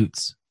playing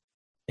flutes.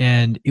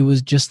 And it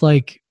was just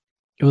like,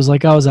 I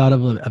was out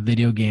of a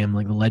video game,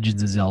 like The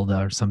Legends of Zelda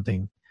or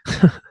something.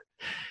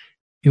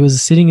 It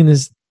was sitting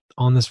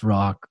on this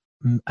rock,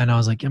 and I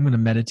was like, I'm going to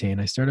meditate.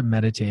 And I started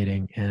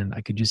meditating, and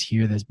I could just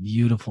hear this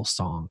beautiful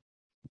song.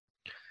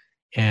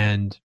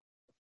 And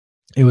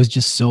it was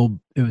so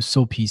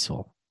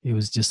peaceful. It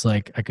was just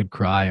like I could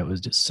cry. It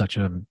was just such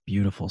a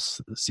beautiful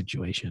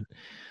situation.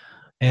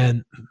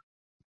 And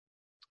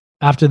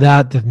after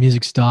that, the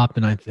music stopped,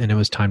 and it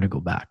was time to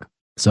go back.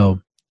 So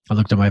I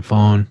looked at my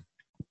phone.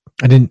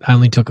 I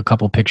only took a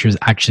couple pictures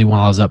actually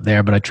while I was up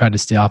there, but I tried to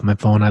stay off my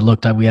phone. I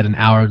looked up, we had an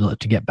hour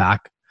to get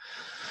back.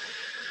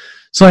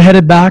 So I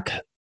headed back,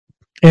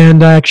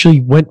 and I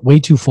actually went way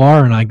too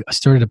far, and I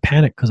started to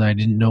panic because I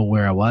didn't know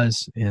where I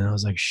was. And I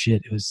was like,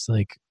 shit, it was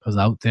like I was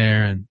out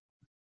there, and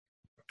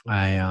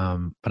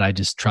but I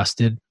just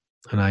trusted,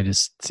 and I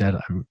just said, I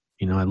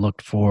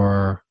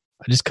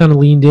just kind of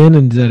leaned in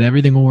and said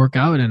everything will work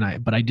out.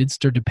 But I did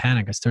start to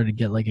panic. I started to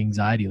get like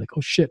anxiety, like,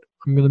 oh shit,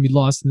 I'm going to be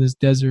lost in this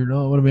desert.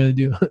 Oh, what am I going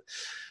to do?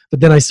 But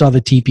then I saw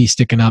the teepee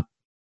sticking up,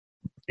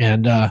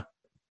 and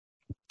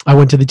I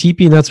went to the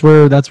teepee, and that's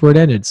where it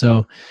ended.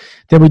 So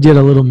then we did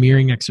a little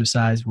mirroring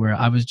exercise where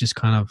I was just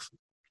I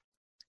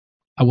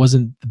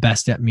wasn't the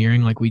best at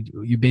mirroring. Like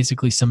you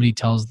basically, somebody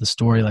tells the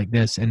story like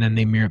this, and then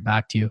they mirror it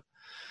back to you.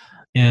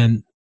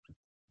 And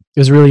it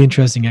was a really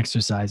interesting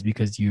exercise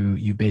because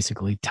you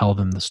basically tell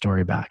them the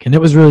story back. And it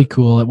was really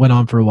cool. It went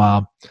on for a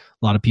while.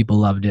 A lot of people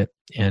loved it.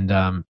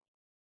 And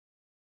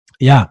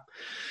yeah,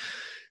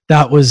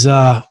 that was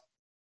that.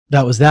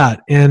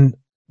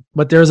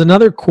 But there's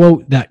another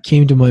quote that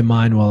came to my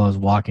mind while I was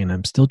walking.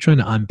 I'm still trying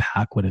to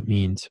unpack what it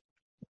means.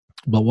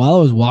 But while I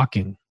was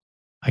walking,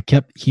 I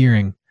kept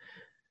hearing,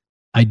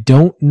 I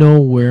don't know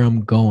where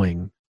I'm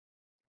going,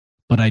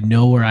 but I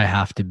know where I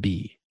have to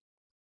be.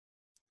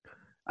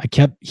 I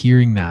kept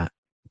hearing that.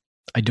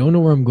 I don't know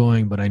where I'm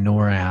going, but I know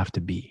where I have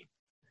to be.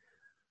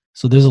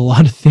 So there's a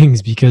lot of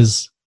things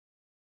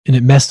and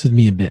it messed with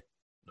me a bit.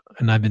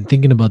 And I've been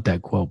thinking about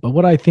that quote. But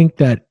what I think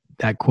that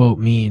quote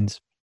means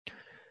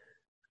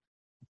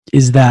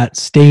is that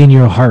stay in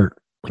your heart.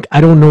 Like,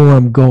 I don't know where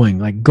I'm going.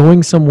 Like,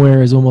 going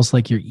somewhere is almost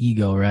like your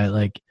ego, right?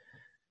 Like,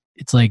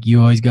 it's like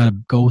you always got to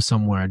go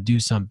somewhere, do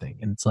something.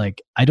 And it's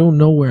like, I don't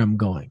know where I'm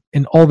going.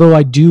 And although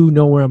I do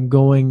know where I'm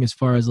going as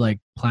far as like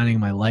planning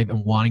my life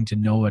and wanting to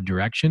know a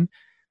direction,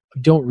 I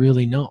don't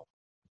really know.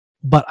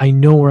 But I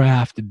know where I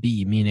have to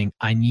be, meaning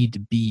I need to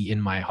be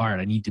in my heart.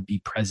 I need to be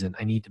present.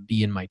 I need to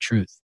be in my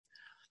truth.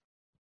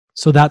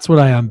 So that's what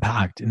I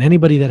unpacked. And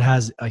anybody that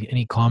has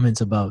any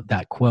comments about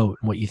that quote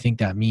and what you think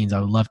that means,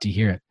 I would love to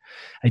hear it.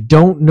 I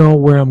don't know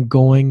where I'm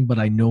going, but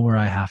I know where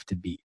I have to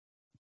be.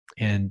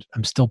 And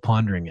I'm still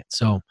pondering it.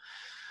 So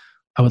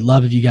I would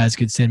love if you guys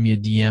could send me a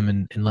DM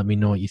and let me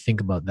know what you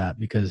think about that,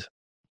 because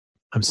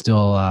I'm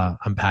still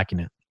unpacking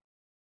it.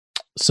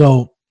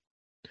 So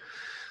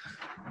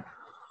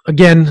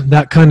again,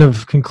 that kind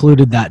of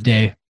concluded that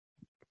day.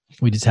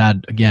 We just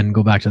had, again,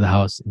 go back to the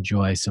house,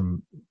 enjoy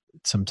some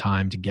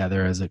time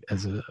together as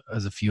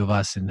a few of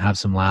us, and have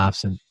some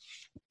laughs. And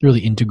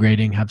really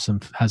integrating, had some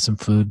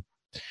food.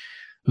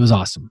 It was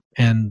awesome.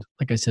 And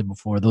like I said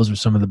before, those were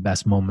some of the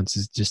best moments,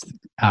 is just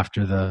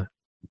after the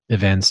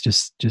events,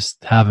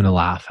 just having a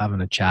laugh,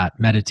 having a chat,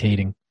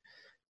 meditating,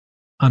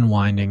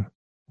 unwinding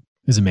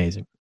is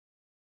amazing.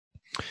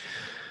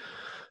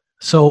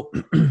 So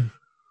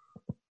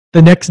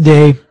the next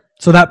day,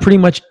 so that pretty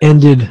much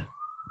ended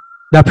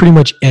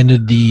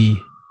the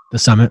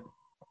summit.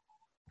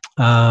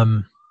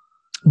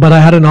 But I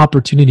had an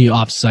opportunity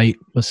off site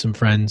with some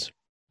friends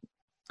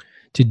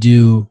to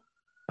do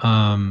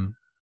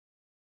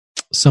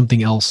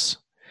something else.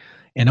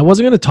 And I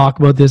wasn't going to talk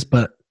about this,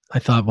 but I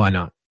thought, why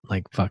not?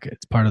 Like, fuck it.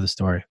 It's part of the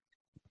story.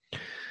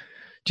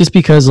 Just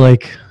because,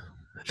 like,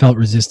 I felt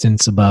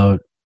resistance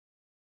about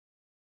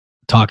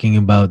talking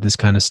about this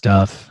kind of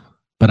stuff.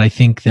 But I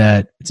think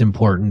that it's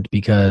important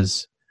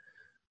because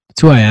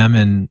it's who I am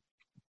and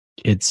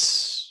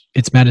it's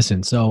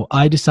medicine. So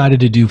I decided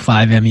to do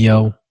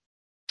 5-MeO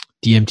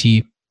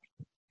DMT,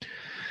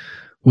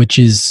 which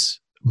is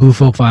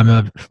Bufo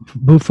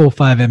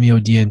 5-MeO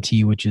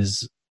DMT, which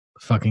is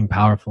fucking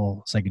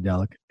powerful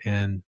psychedelic.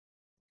 And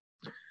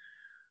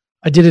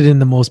I did it in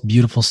the most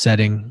beautiful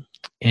setting,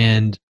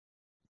 and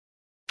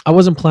I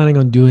wasn't planning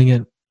on doing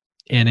it.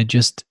 And it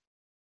just,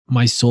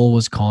 my soul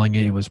was calling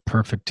it. It was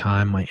perfect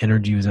time. My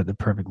energy was at the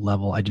perfect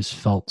level. I just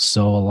felt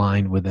so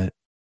aligned with it.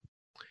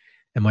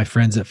 And my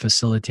friends that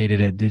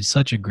facilitated it did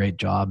such a great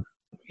job.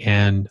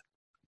 And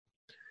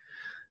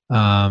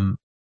I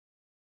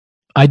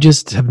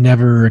just have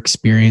never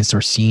experienced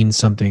or seen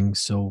something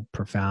so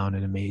profound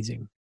and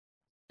amazing.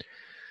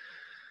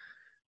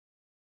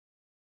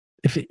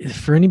 If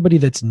for anybody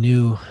that's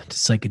new to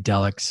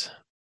psychedelics,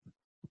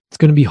 it's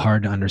going to be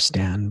hard to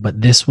understand,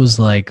 but this was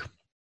like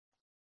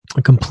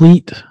a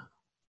complete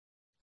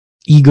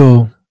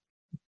ego.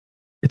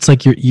 It's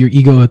like your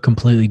ego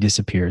completely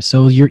disappears.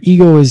 So your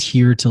ego is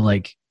here to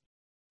like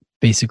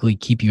basically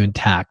keep you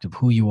intact of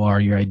who you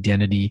are, your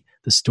identity,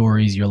 the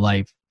stories, your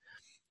life.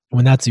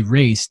 When that's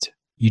erased,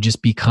 you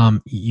just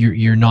become,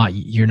 you're not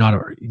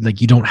like,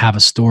 you don't have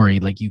a story.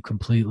 Like, you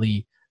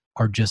completely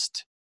are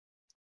just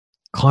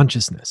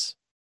consciousness,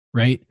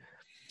 right?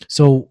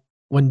 So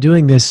when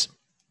doing this,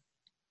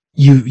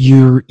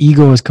 your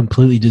ego is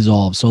completely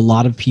dissolved. So a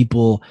lot of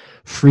people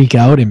freak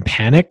out and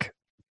panic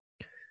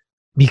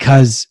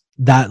because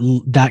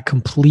that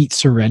complete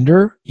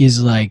surrender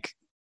is like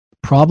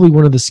probably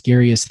one of the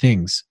scariest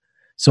things.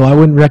 So I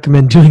wouldn't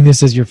recommend doing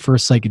this as your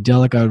first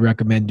psychedelic. I would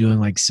recommend doing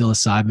like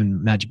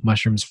psilocybin magic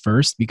mushrooms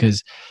first,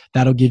 because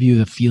that'll give you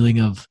the feeling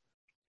of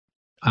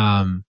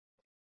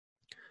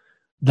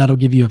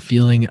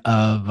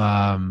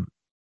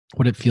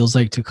what it feels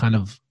like to kind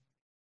of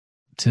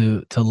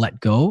to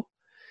let go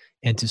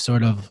and to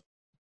sort of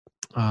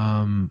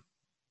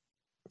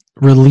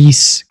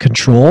release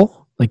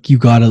control. Like, you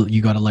gotta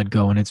let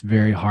go, and it's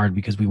very hard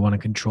because we want to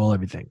control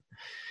everything.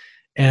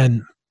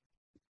 And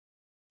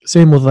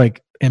same with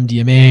like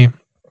MDMA,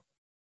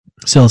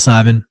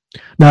 psilocybin.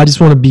 Now, I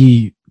just want to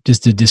be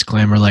just a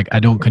disclaimer, like, I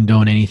don't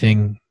condone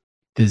anything.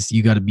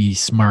 You got to be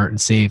smart and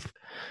safe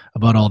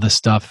about all this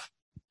stuff.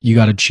 You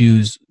got to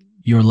choose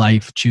your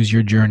life, choose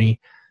your journey.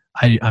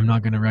 I'm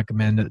not going to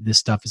recommend that this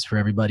stuff is for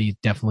everybody. It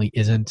definitely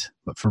isn't.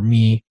 But for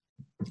me,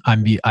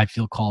 I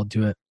feel called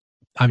to it.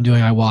 I'm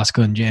doing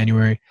ayahuasca in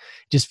January.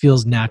 It just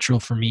feels natural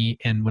for me.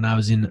 And when I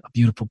was in a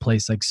beautiful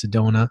place like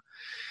Sedona,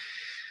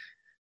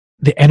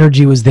 the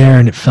energy was there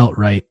and it felt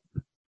right.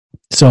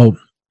 So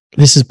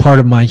this is part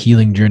of my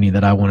healing journey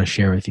that I want to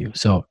share with you.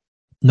 So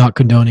not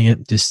condoning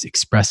it, just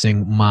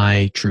expressing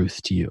my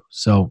truth to you.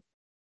 So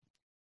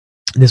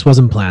this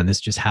wasn't planned.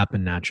 This just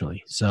happened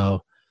naturally.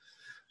 So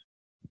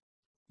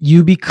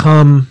you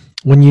become,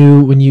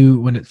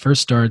 when it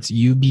first starts,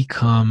 you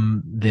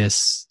become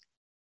this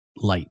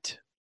light.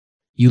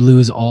 You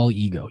lose all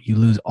ego. You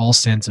lose all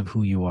sense of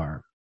who you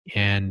are.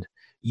 And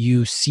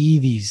you see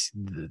these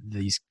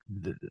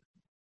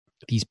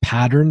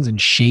patterns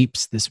and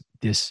shapes,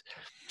 this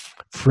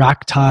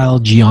fractile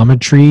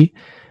geometry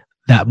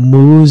that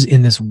moves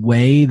in this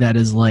way that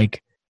is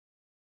like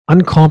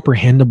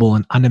uncomprehendable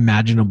and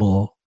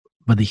unimaginable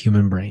by the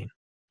human brain.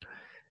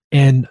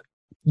 And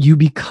you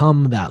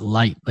become that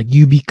light. Like,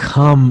 you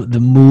become the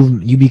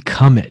movement. You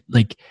become it.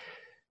 Like,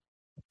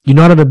 you're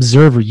not an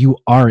observer. You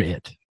are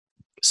it.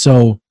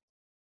 So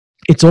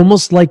it's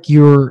almost like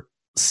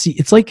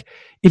it's like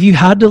if you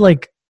had to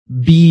like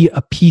be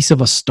a piece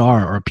of a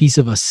star or a piece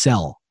of a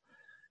cell.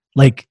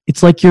 Like,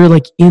 it's like you're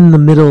like in the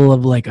middle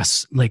of like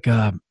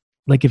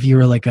if you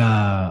were like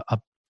a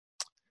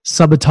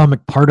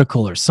subatomic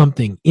particle or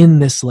something in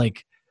this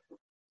like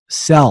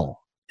cell.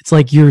 It's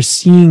like you're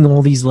seeing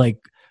all these like,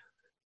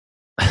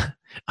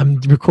 I'm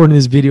recording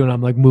this video and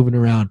I'm like moving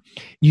around.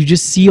 You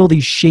just see all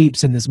these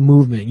shapes and this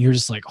movement. And you're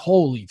just like,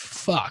 holy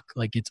fuck,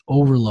 like, it's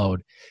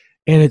overload.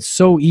 And it's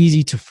so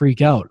easy to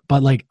freak out.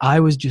 But like, I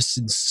was just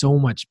in so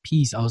much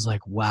peace. I was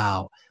like,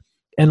 wow.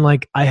 And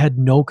like, I had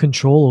no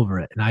control over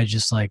it. And I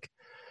just like,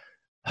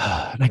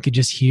 and I could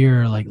just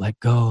hear like, let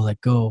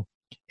go.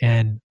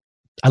 And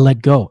I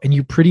let go. And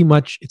you pretty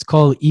much, it's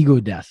called ego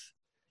death.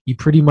 you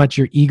pretty much,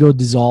 your ego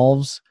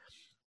dissolves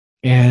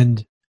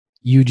and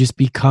you just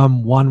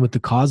become one with the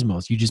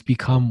cosmos. You just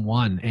become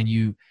one, and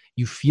you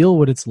feel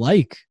what it's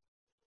like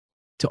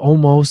to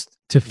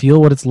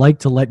feel what it's like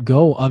to let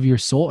go of your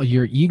soul,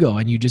 your ego,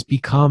 and you just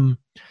become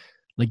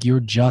like you're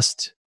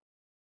just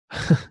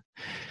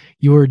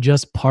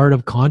part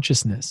of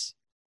consciousness.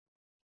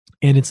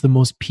 And it's the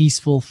most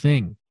peaceful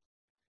thing.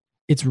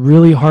 It's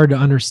really hard to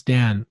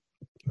understand,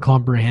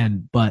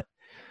 comprehend, but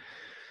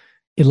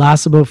it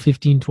lasts about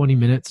 15-20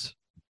 minutes.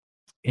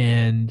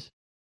 And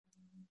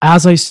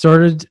as I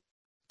started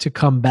to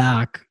come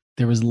back,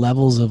 there was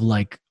levels of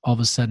like, all of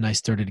a sudden I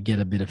started to get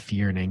a bit of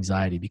fear and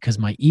anxiety because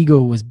my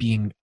ego was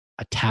being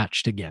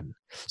attached again.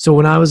 So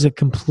when I was a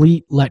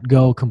complete let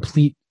go,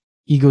 complete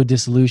ego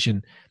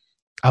dissolution,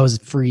 I was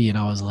free, and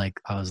I was like,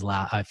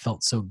 I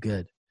felt so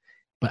good.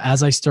 But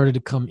as I started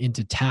to come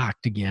into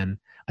tact again,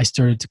 I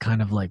started to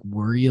kind of like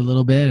worry a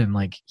little bit and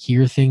like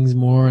hear things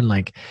more, and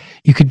like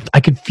I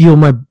could feel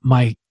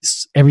my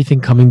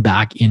everything coming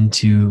back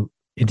into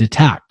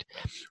tact.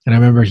 And I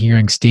remember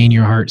hearing stay in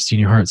your heart.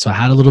 So I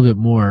had a little bit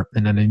more,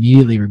 and then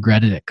immediately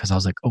regretted it because I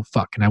was like, oh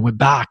fuck. And I went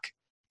back,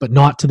 but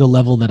not to the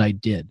level that I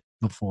did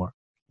before.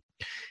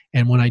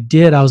 And when I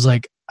did, I was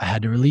like, I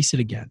had to release it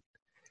again.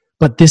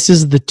 But this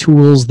is the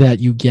tools that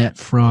you get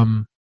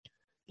from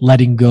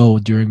letting go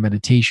during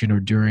meditation or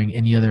during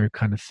any other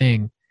kind of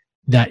thing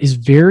that is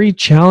very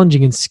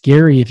challenging and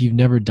scary if you've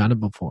never done it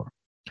before.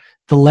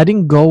 The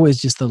letting go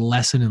is just a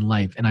lesson in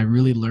life. And I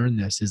really learned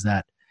this, is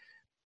that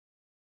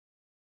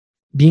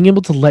being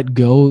able to let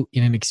go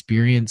in an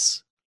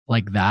experience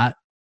like that,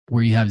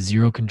 where you have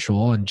zero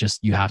control and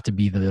just you have to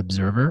be the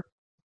observer,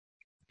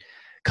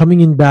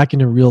 coming in back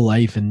into real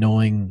life and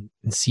knowing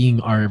and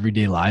seeing our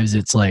everyday lives,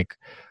 it's like,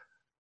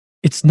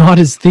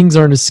 things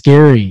aren't as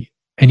scary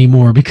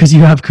anymore because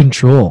you have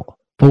control.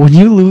 But when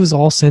you lose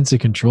all sense of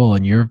control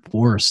and you're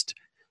forced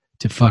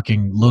to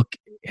fucking look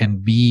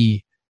and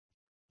be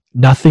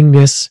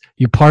nothingness,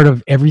 you're part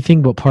of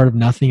everything but part of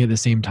nothing at the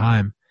same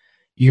time,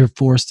 you're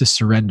forced to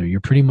surrender.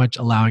 You're pretty much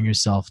allowing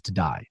yourself to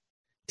die,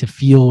 to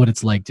feel what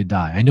it's like to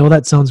die. I know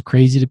that sounds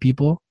crazy to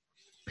people,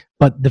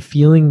 but the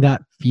feeling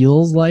that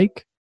feels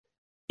like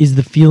is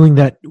the feeling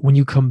that when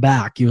you come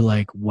back, you're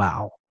like,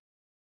 wow.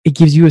 It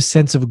gives you a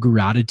sense of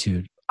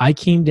gratitude. I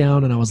came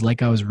down and I was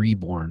like, I was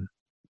reborn.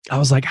 I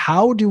was like,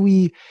 how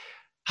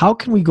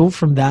can we go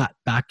from that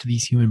back to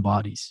these human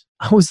bodies?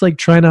 I was like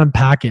trying to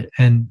unpack it.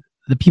 And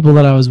the people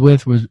that I was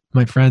with,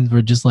 my friends,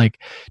 were just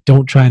like,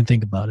 don't try and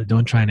think about it.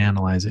 Don't try and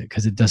analyze it,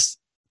 because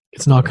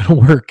it's not going to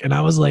work. And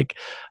I was like,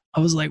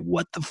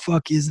 what the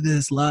fuck is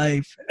this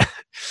life?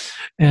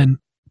 And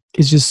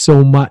it's just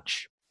so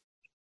much.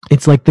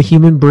 It's like the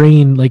human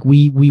brain, like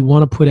we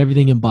want to put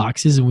everything in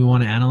boxes and we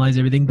want to analyze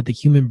everything, but the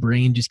human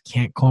brain just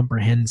can't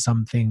comprehend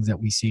some things that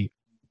we see.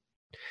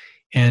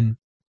 And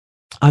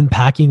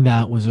unpacking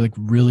that was like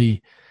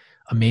really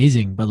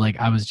amazing. But like,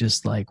 I was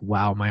just like,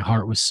 wow, my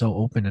heart was so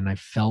open, and I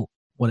felt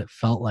what it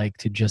felt like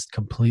to just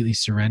completely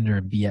surrender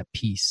and be at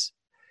peace.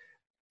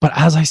 But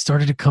as I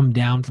started to come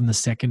down from the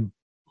second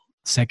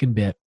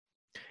bit,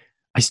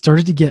 I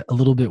started to get a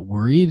little bit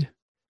worried.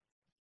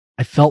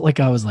 I felt like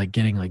I was like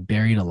getting like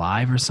buried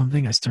alive or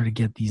something. I started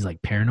to get these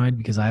like paranoid,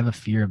 because I have a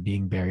fear of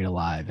being buried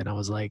alive. And I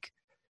was like,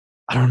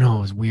 I don't know,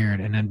 it was weird.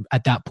 And then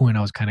at that point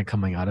I was kind of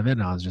coming out of it,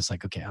 and I was just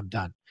like, okay, I'm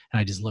done.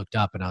 And I just looked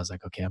up and I was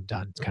like, okay, I'm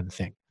done, kind of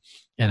thing.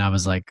 And I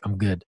was like, I'm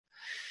good.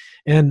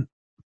 And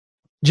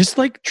just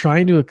like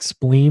trying to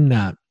explain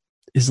that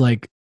is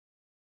like,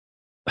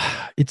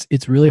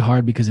 it's really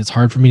hard, because it's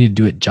hard for me to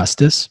do it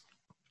justice.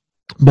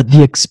 But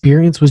the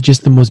experience was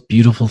just the most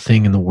beautiful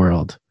thing in the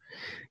world.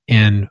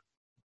 And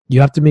you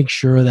have to make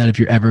sure that if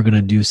you're ever going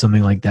to do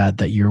something like that,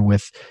 that you're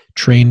with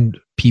trained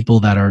people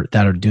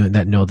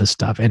that know this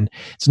stuff. And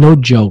it's no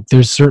joke.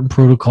 There's certain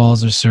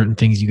protocols, there's certain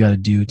things you got to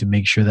do to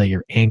make sure that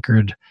you're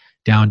anchored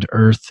down to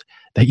earth,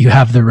 that you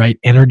have the right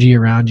energy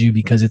around you,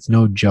 because it's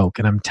no joke.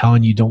 And I'm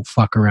telling you, don't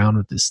fuck around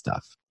with this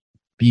stuff.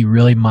 Be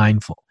really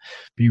mindful.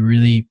 Be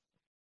really,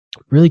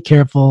 really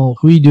careful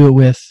who you do it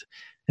with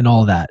and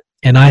all that.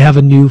 And I have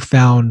a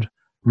newfound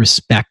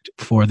respect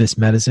for this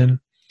medicine.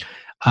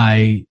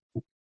 I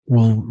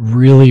will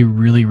really,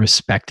 really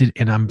respect it.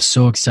 And I'm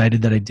so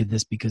excited that I did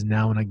this, because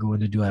now when I go in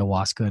to do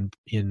ayahuasca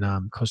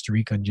in Costa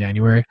Rica in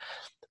January,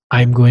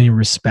 I'm going to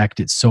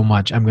respect it so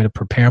much. I'm going to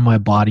prepare my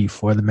body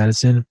for the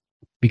medicine,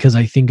 because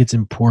I think it's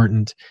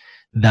important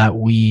that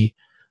we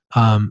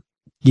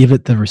give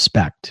it the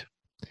respect.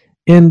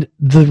 And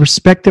the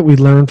respect that we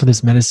learn for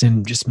this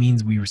medicine just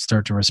means we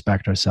start to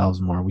respect ourselves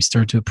more. We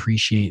start to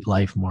appreciate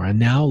life more. And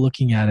now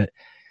looking at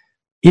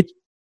it,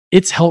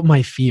 it's helped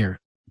my fear,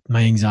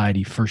 my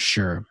anxiety for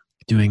sure,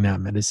 doing that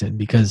medicine,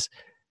 because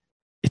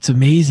it's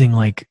amazing.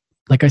 Like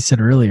I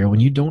said earlier, when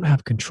you don't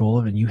have control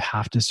of it and you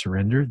have to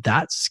surrender,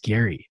 that's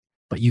scary,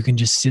 but you can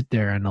just sit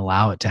there and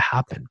allow it to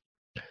happen.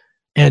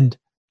 And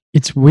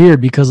it's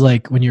weird, because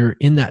like when you're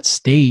in that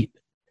state,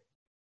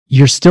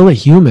 you're still a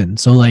human.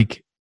 So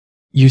like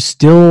you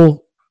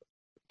still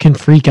can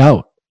freak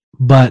out,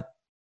 but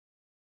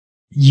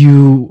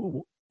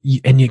you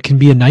and it can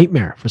be a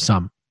nightmare for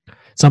some.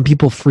 Some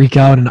people freak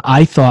out, and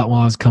I thought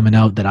while I was coming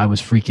out that I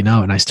was freaking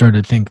out, and I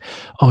started to think,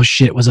 oh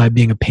shit, was I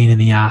being a pain in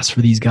the ass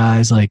for these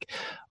guys? Like,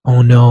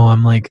 oh no,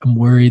 I'm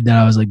worried that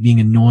I was like being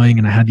annoying,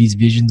 and I had these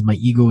visions. My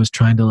ego was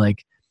trying to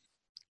like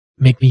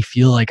make me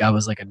feel like I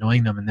was like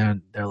annoying them, and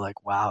then they're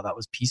like, wow, that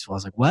was peaceful. I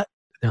was like, what?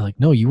 And they're like,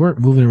 no, you weren't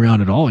moving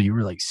around at all. You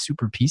were like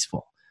super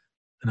peaceful.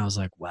 And I was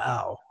like,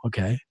 wow,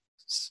 okay.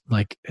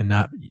 Like, and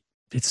that,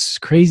 it's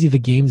crazy the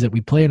games that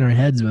we play in our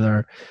heads with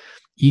our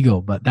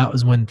ego, but that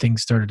was when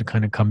things started to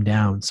kind of come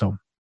down. So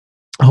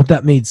I hope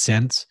that made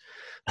sense.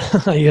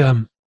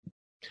 I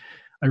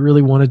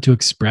really wanted to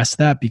express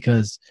that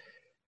because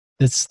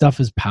this stuff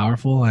is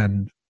powerful,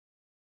 and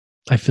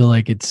I feel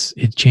like it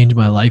changed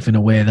my life in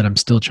a way that I'm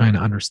still trying to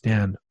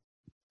understand.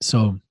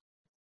 So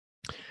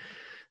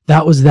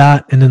that was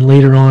that. And then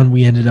later on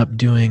we ended up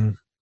doing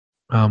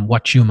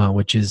Wachuma,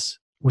 which is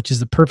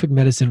the perfect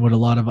medicine. What a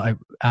lot of,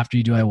 after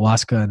you do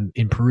ayahuasca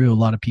in Peru, a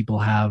lot of people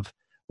have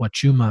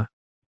Wachuma.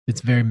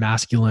 It's very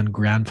masculine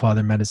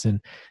grandfather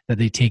medicine that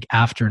they take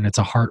after, and it's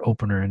a heart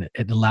opener, and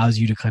it allows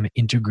you to kind of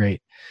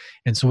integrate.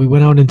 And so we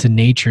went out into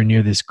nature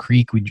near this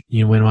creek.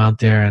 We went out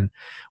there and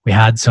we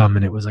had some,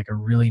 and it was like a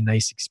really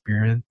nice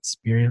experience.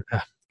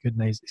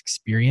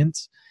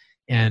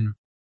 And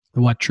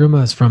the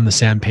Wachuma is from the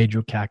San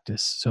Pedro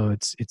cactus, so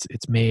it's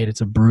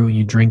a brew, and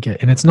you drink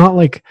it, and it's not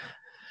like,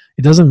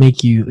 it doesn't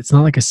make you, it's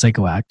not like a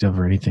psychoactive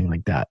or anything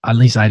like that. At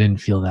least I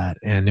didn't feel that.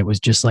 And it was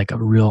just like a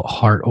real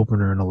heart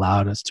opener, and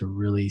allowed us to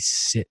really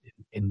sit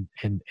and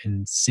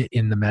sit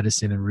in the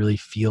medicine and really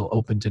feel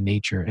open to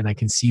nature. And I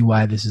can see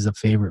why this is a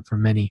favorite for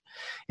many.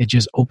 It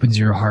just opens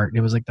your heart. And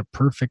it was like the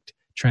perfect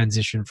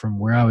transition from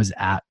where I was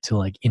at to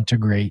like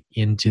integrate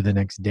into the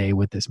next day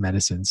with this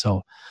medicine.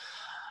 So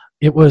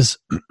it was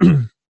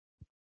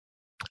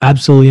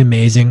absolutely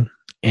amazing.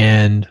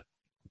 And,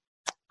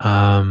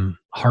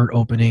 heart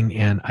opening,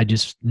 and I've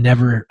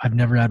never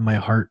had my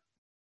heart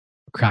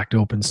cracked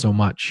open so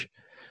much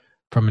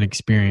from an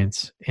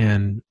experience.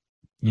 And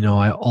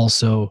I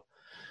also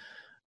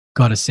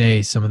got to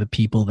say, some of the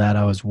people that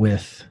I was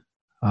with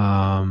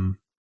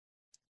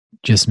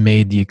just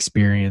made the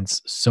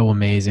experience so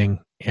amazing,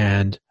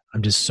 and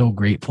I'm just so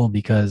grateful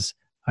because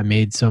I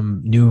made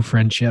some new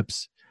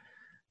friendships,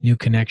 new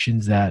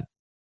connections that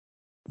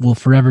will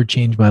forever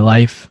change my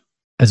life,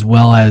 as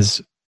well as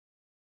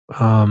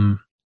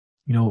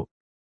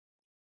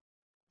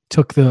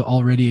took the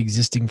already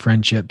existing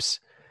friendships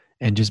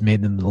and just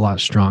made them a lot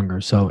stronger.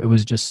 So it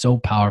was just so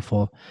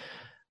powerful,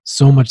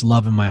 so much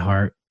love in my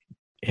heart.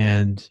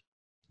 And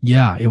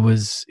yeah, it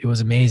was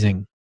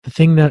amazing. The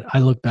thing that I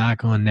look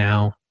back on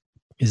now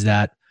is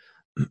that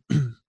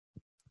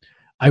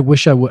I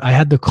wish I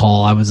had the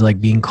call. I was like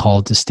being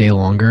called to stay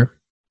longer,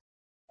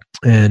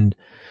 and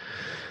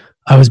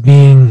I was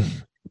being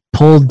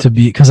pulled to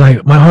be, because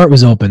my heart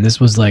was open. This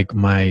was like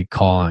my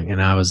calling,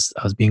 and I was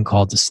being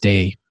called to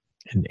stay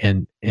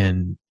and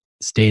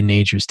stay in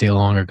nature, stay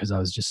longer, because I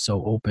was just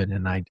so open,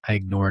 and I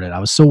ignored it. I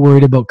was so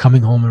worried about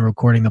coming home and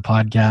recording the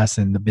podcast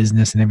and the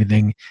business and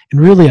everything. And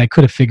really I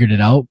could have figured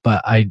it out,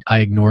 but I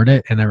ignored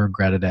it, and I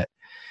regretted it.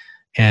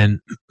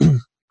 And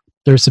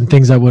there's some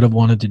things I would have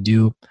wanted to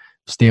do,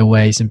 stay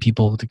away, some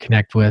people to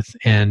connect with,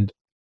 and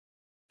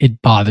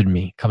it bothered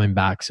me coming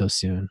back so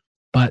soon.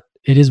 But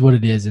it is what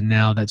it is, and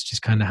now that's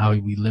just kind of how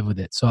we live with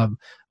it. So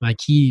my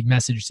key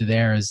message to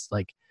there is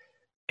like,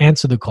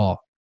 answer the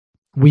call.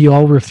 We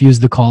all refuse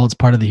the call. It's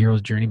part of the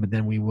hero's journey, but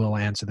then we will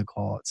answer the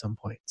call at some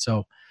point.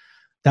 So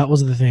that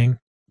was the thing.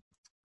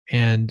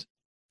 And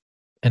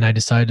I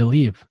decided to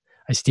leave.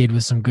 I stayed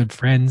with some good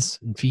friends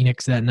in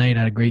Phoenix that night,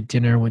 had a great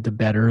dinner, went to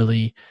bed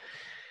early,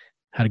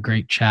 had a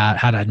great chat,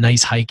 had a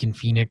nice hike in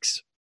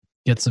Phoenix,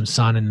 get some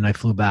sun, and then I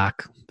flew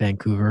back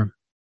Vancouver.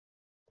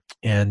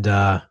 And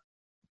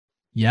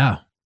yeah,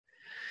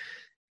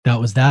 that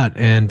was that.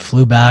 And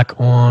flew back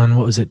on,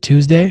 what was it,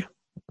 Tuesday,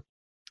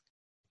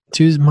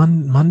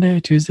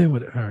 Monday, Tuesday,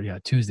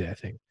 Tuesday, I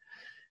think.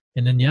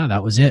 And then, yeah,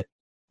 that was it.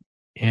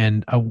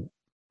 And I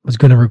was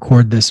going to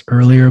record this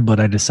earlier, but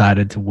I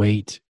decided to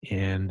wait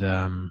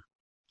and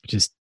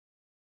just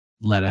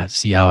let us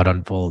see how it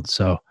unfolds.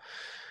 So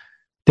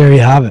there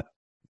you have it.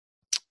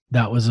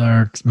 That was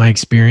my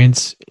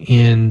experience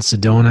in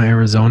Sedona,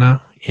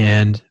 Arizona.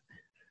 And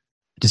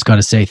just got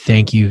to say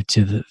thank you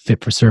to the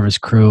Fit for Service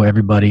crew.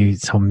 Everybody,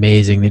 it's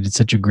amazing. They did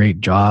such a great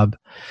job.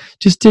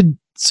 Just did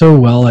so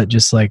well at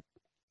just like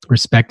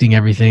respecting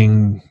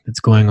everything that's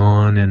going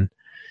on,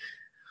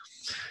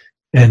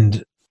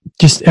 and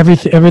just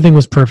everything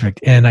was perfect.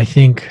 And I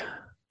think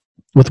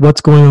with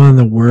what's going on in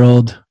the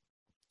world,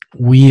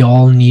 we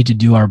all need to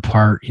do our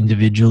part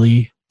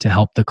individually to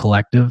help the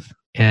collective.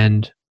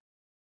 And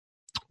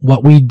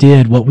what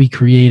we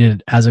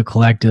created as a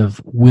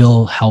collective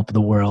will help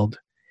the world.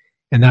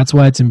 And that's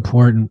why it's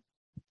important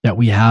that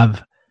we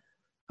have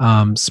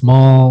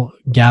small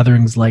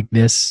gatherings like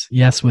this.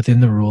 Yes, within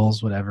the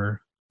rules,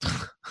 whatever.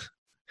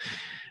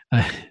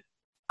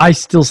 I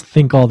still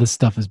think all this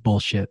stuff is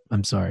bullshit.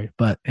 I'm sorry.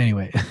 But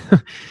anyway,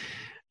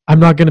 I'm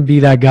not going to be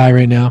that guy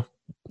right now.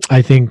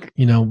 I think,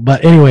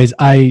 but anyways,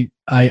 I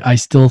I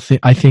still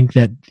think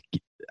that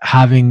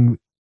having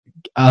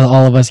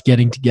all of us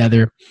getting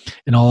together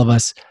and all of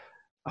us,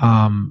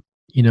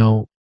 you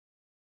know,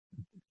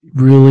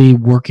 really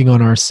working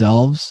on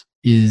ourselves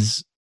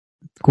is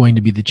going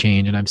to be the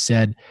change. And I've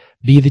said,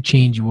 be the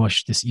change you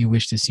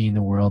wish to see in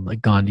the world.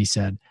 Like Gandhi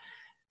said,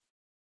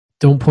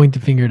 don't point the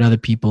finger at other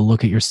people.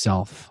 Look at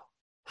yourself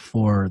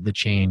for the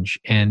change.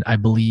 And I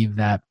believe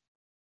that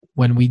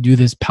when we do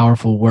this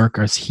powerful work,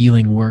 our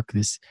healing work,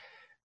 this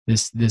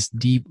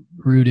deep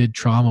rooted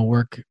trauma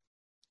work,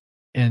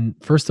 and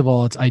first of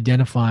all, it's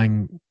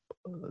identifying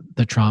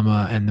the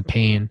trauma and the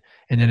pain,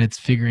 and then it's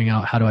figuring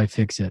out, how do I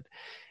fix it?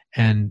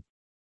 And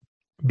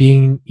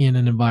being in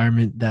an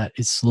environment that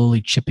is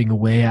slowly chipping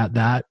away at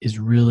that is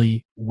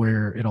really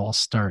where it all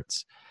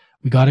starts.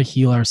 We got to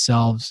heal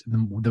ourselves.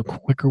 The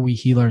quicker we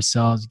heal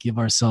ourselves, give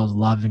ourselves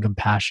love and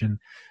compassion,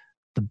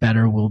 the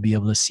better we'll be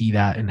able to see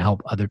that and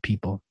help other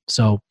people.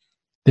 So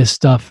this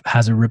stuff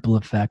has a ripple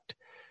effect.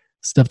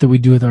 Stuff that we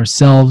do with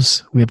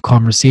ourselves, we have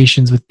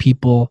conversations with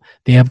people,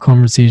 they have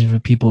conversations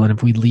with people, and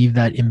if we leave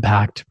that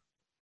impact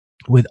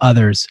with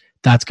others,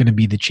 that's going to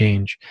be the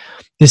change.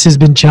 This has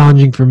been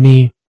challenging for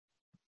me.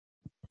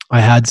 I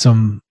had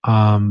some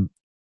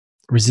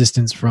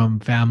resistance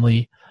from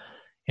family,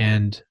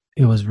 and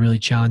it was really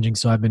challenging.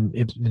 So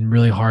it's been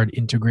really hard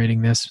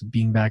integrating this,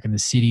 being back in the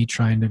city,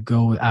 trying to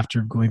go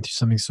after going through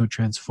something so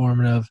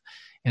transformative,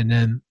 and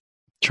then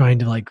trying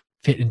to like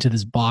fit into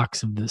this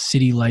box of the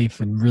city life.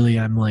 And really,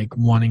 I'm like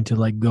wanting to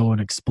like go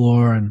and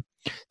explore, and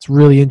it's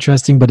really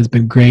interesting, but it's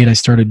been great. I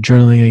started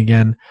journaling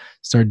again,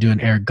 started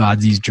doing Eric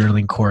Godsey's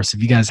journaling course.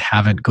 If you guys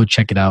haven't, go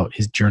check it out.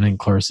 His journaling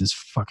course is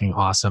fucking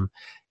awesome.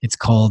 It's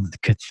called,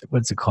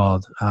 what's it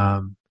called?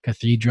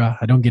 Cathedra.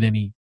 I don't get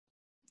any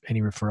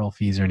referral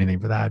fees or anything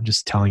for that. I'm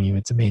just telling you,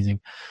 it's amazing.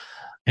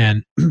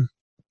 And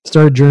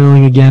started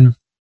journaling again,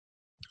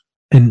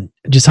 and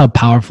just how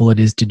powerful it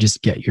is to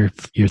just get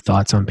your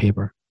thoughts on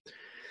paper.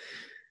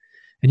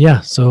 And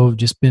yeah, so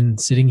just been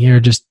sitting here,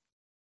 just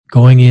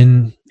going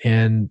in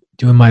and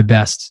doing my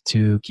best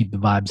to keep the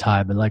vibes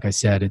high. But like I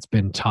said, it's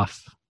been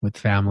tough with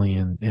family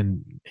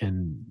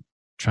and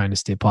trying to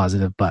stay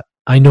positive. But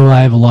I know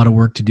I have a lot of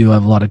work to do. I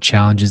have a lot of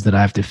challenges that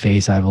I have to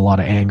face. I have a lot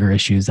of anger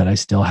issues that I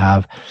still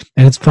have.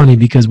 And it's funny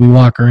because we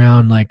walk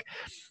around like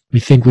we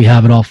think we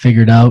have it all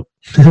figured out.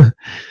 You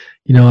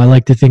know, I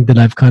like to think that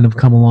I've kind of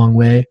come a long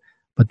way,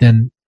 but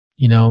then,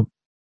 you know,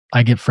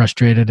 I get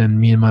frustrated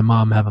and me and my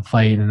mom have a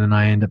fight, and then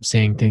I end up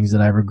saying things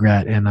that I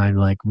regret. And I'm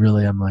like,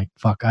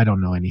 fuck, I don't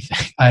know anything.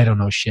 I don't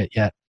know shit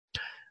yet.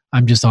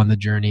 I'm just on the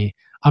journey.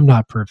 I'm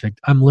not perfect.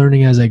 I'm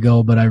learning as I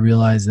go, but I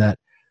realize that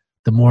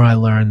the more I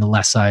learn, the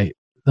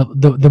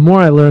more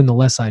I learn, the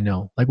less I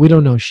know. Like, we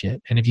don't know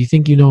shit. And if you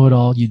think you know it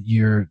all,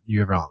 you're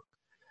wrong.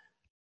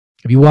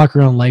 If you walk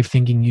around life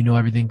thinking you know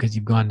everything because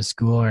you've gone to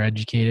school or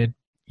educated,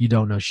 you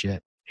don't know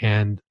shit.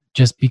 And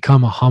just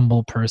become a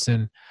humble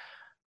person,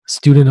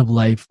 student of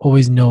life.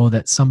 Always know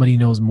that somebody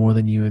knows more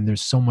than you, and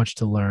there's so much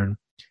to learn.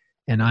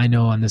 And I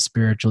know on this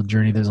spiritual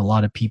journey, there's a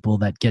lot of people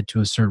that get to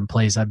a certain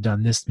place. I've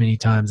done this many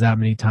times, that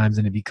many times,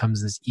 and it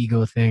becomes this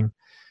ego thing.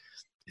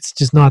 It's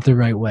just not the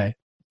right way.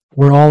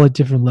 We're all at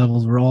different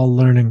levels. We're all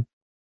learning.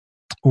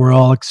 We're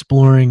all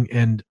exploring,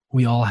 and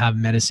we all have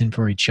medicine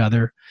for each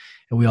other,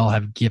 and we all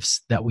have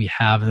gifts that we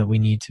have that we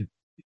need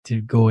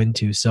to go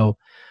into. So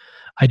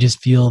I just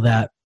feel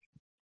that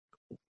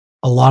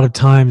a lot of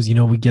times, you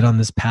know, we get on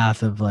this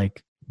path of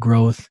like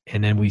growth,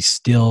 and then we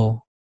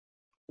still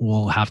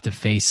will have to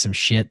face some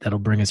shit that'll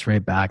bring us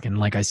right back. And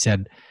like I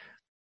said,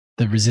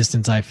 the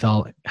resistance I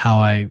felt, how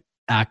I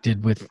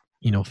acted with,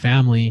 you know,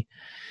 family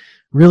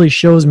really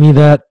shows me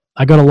that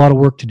I got a lot of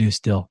work to do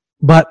still.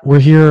 But we're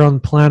here on the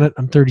planet.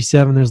 I'm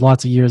 37. There's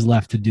lots of years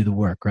left to do the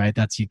work, right?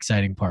 That's the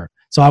exciting part.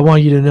 So I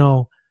want you to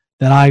know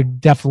that I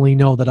definitely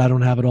know that I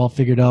don't have it all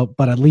figured out,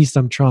 but at least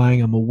I'm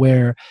trying. I'm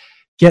aware.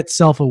 Get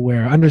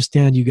self-aware.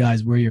 Understand, you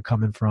guys, where you're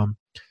coming from,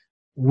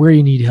 where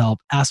you need help.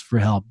 Ask for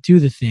help. Do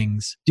the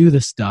things. Do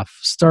the stuff.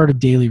 Start a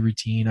daily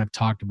routine. I've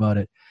talked about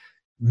it.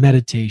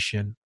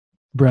 Meditation,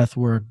 breath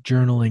work,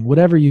 journaling,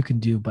 whatever you can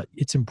do, but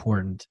it's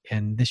important.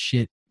 And this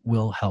shit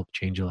will help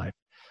change your life.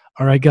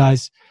 All right,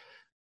 guys.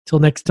 Till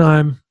next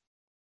time,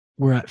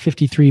 we're at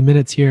 53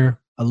 minutes here.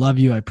 I love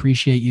you. I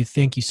appreciate you.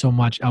 Thank you so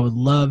much. I would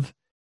love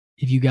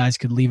if you guys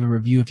could leave a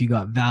review if you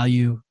got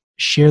value.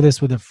 Share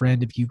this with a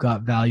friend if you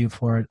got value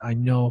for it. I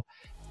know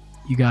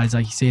you guys,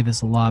 I say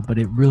this a lot, but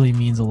it really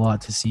means a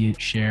lot to see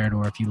it shared,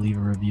 or if you leave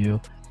a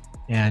review.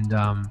 And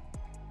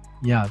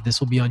yeah, this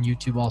will be on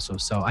YouTube also.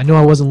 So I know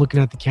I wasn't looking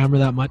at the camera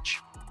that much,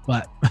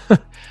 but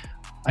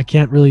I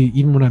can't really,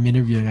 even when I'm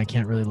interviewing, I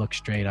can't really look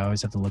straight. I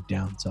always have to look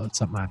down. So it's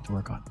something I have to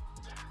work on.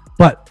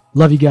 But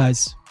love you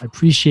guys. I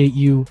appreciate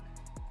you.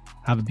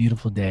 Have a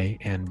beautiful day,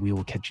 and we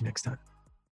will catch you next time.